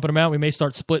start pumping them out. We may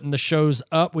start splitting the shows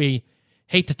up. We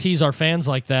hate to tease our fans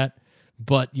like that,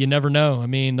 but you never know. I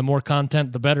mean, the more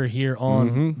content, the better here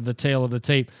on the Tale of the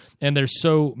Tape. And there's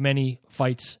so many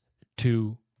fights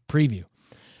to preview.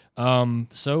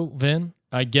 So, Vin,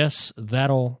 I guess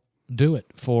that'll do it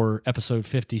for episode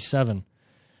 57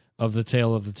 of the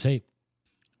Tale of the Tape.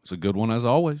 It's a good one as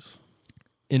always.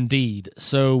 Indeed.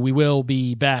 So we will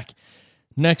be back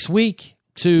next week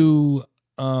to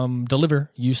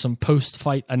deliver you some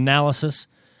post-fight analysis,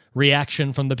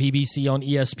 reaction from the PBC on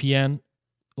ESPN.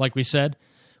 Like we said,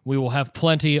 we will have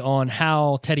plenty on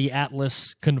how Teddy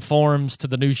Atlas conforms to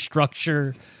the new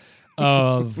structure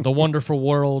of the wonderful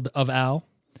world of Al.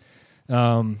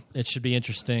 It should be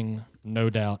interesting, no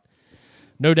doubt.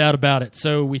 No doubt about it.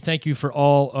 So we thank you for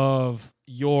all of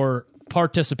your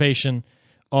participation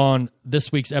on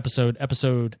this week's episode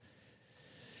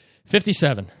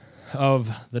 57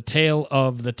 of the Tale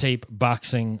of the Tape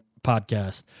Boxing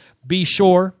Podcast. Be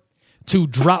sure to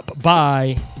drop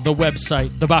by the website,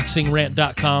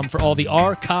 theboxingrant.com, for all the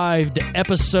archived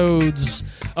episodes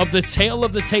of the Tale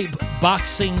of the Tape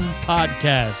Boxing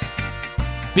Podcast.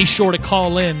 Be sure to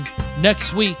call in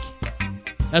next week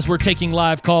as we're taking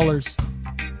live callers.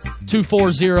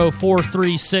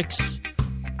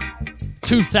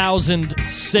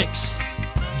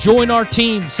 240-436-2006. Join our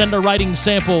team. Send a writing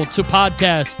sample to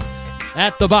podcast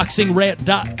at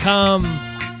theboxingrant.com.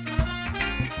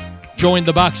 Join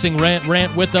the Boxing Rant.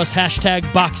 Rant with us.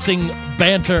 # Boxing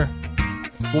Banter.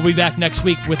 We'll be back next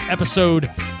week with episode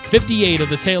 58 of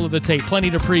the Tale of the Tape. Plenty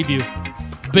to preview.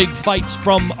 Big fights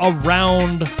from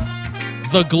around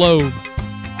the globe.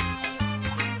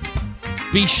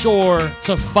 Be sure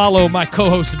to follow my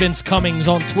co-host Vince Cummings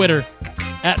on Twitter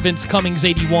at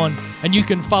VinceCummings81. And you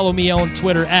can follow me on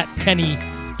Twitter at Kenny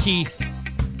Keith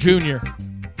Jr.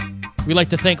 We'd like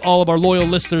to thank all of our loyal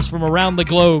listeners from around the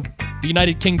globe, the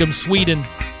United Kingdom, Sweden,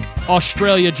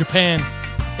 Australia, Japan,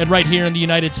 and right here in the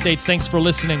United States. Thanks for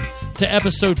listening to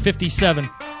episode 57.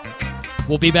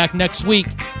 We'll be back next week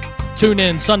Tune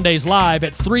in Sundays live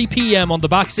at 3 p.m. on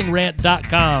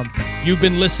theboxingrant.com. You've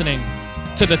been listening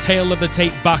to the Tale of the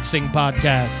Tape Boxing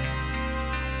Podcast.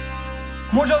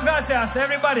 Muchas gracias,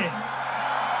 everybody.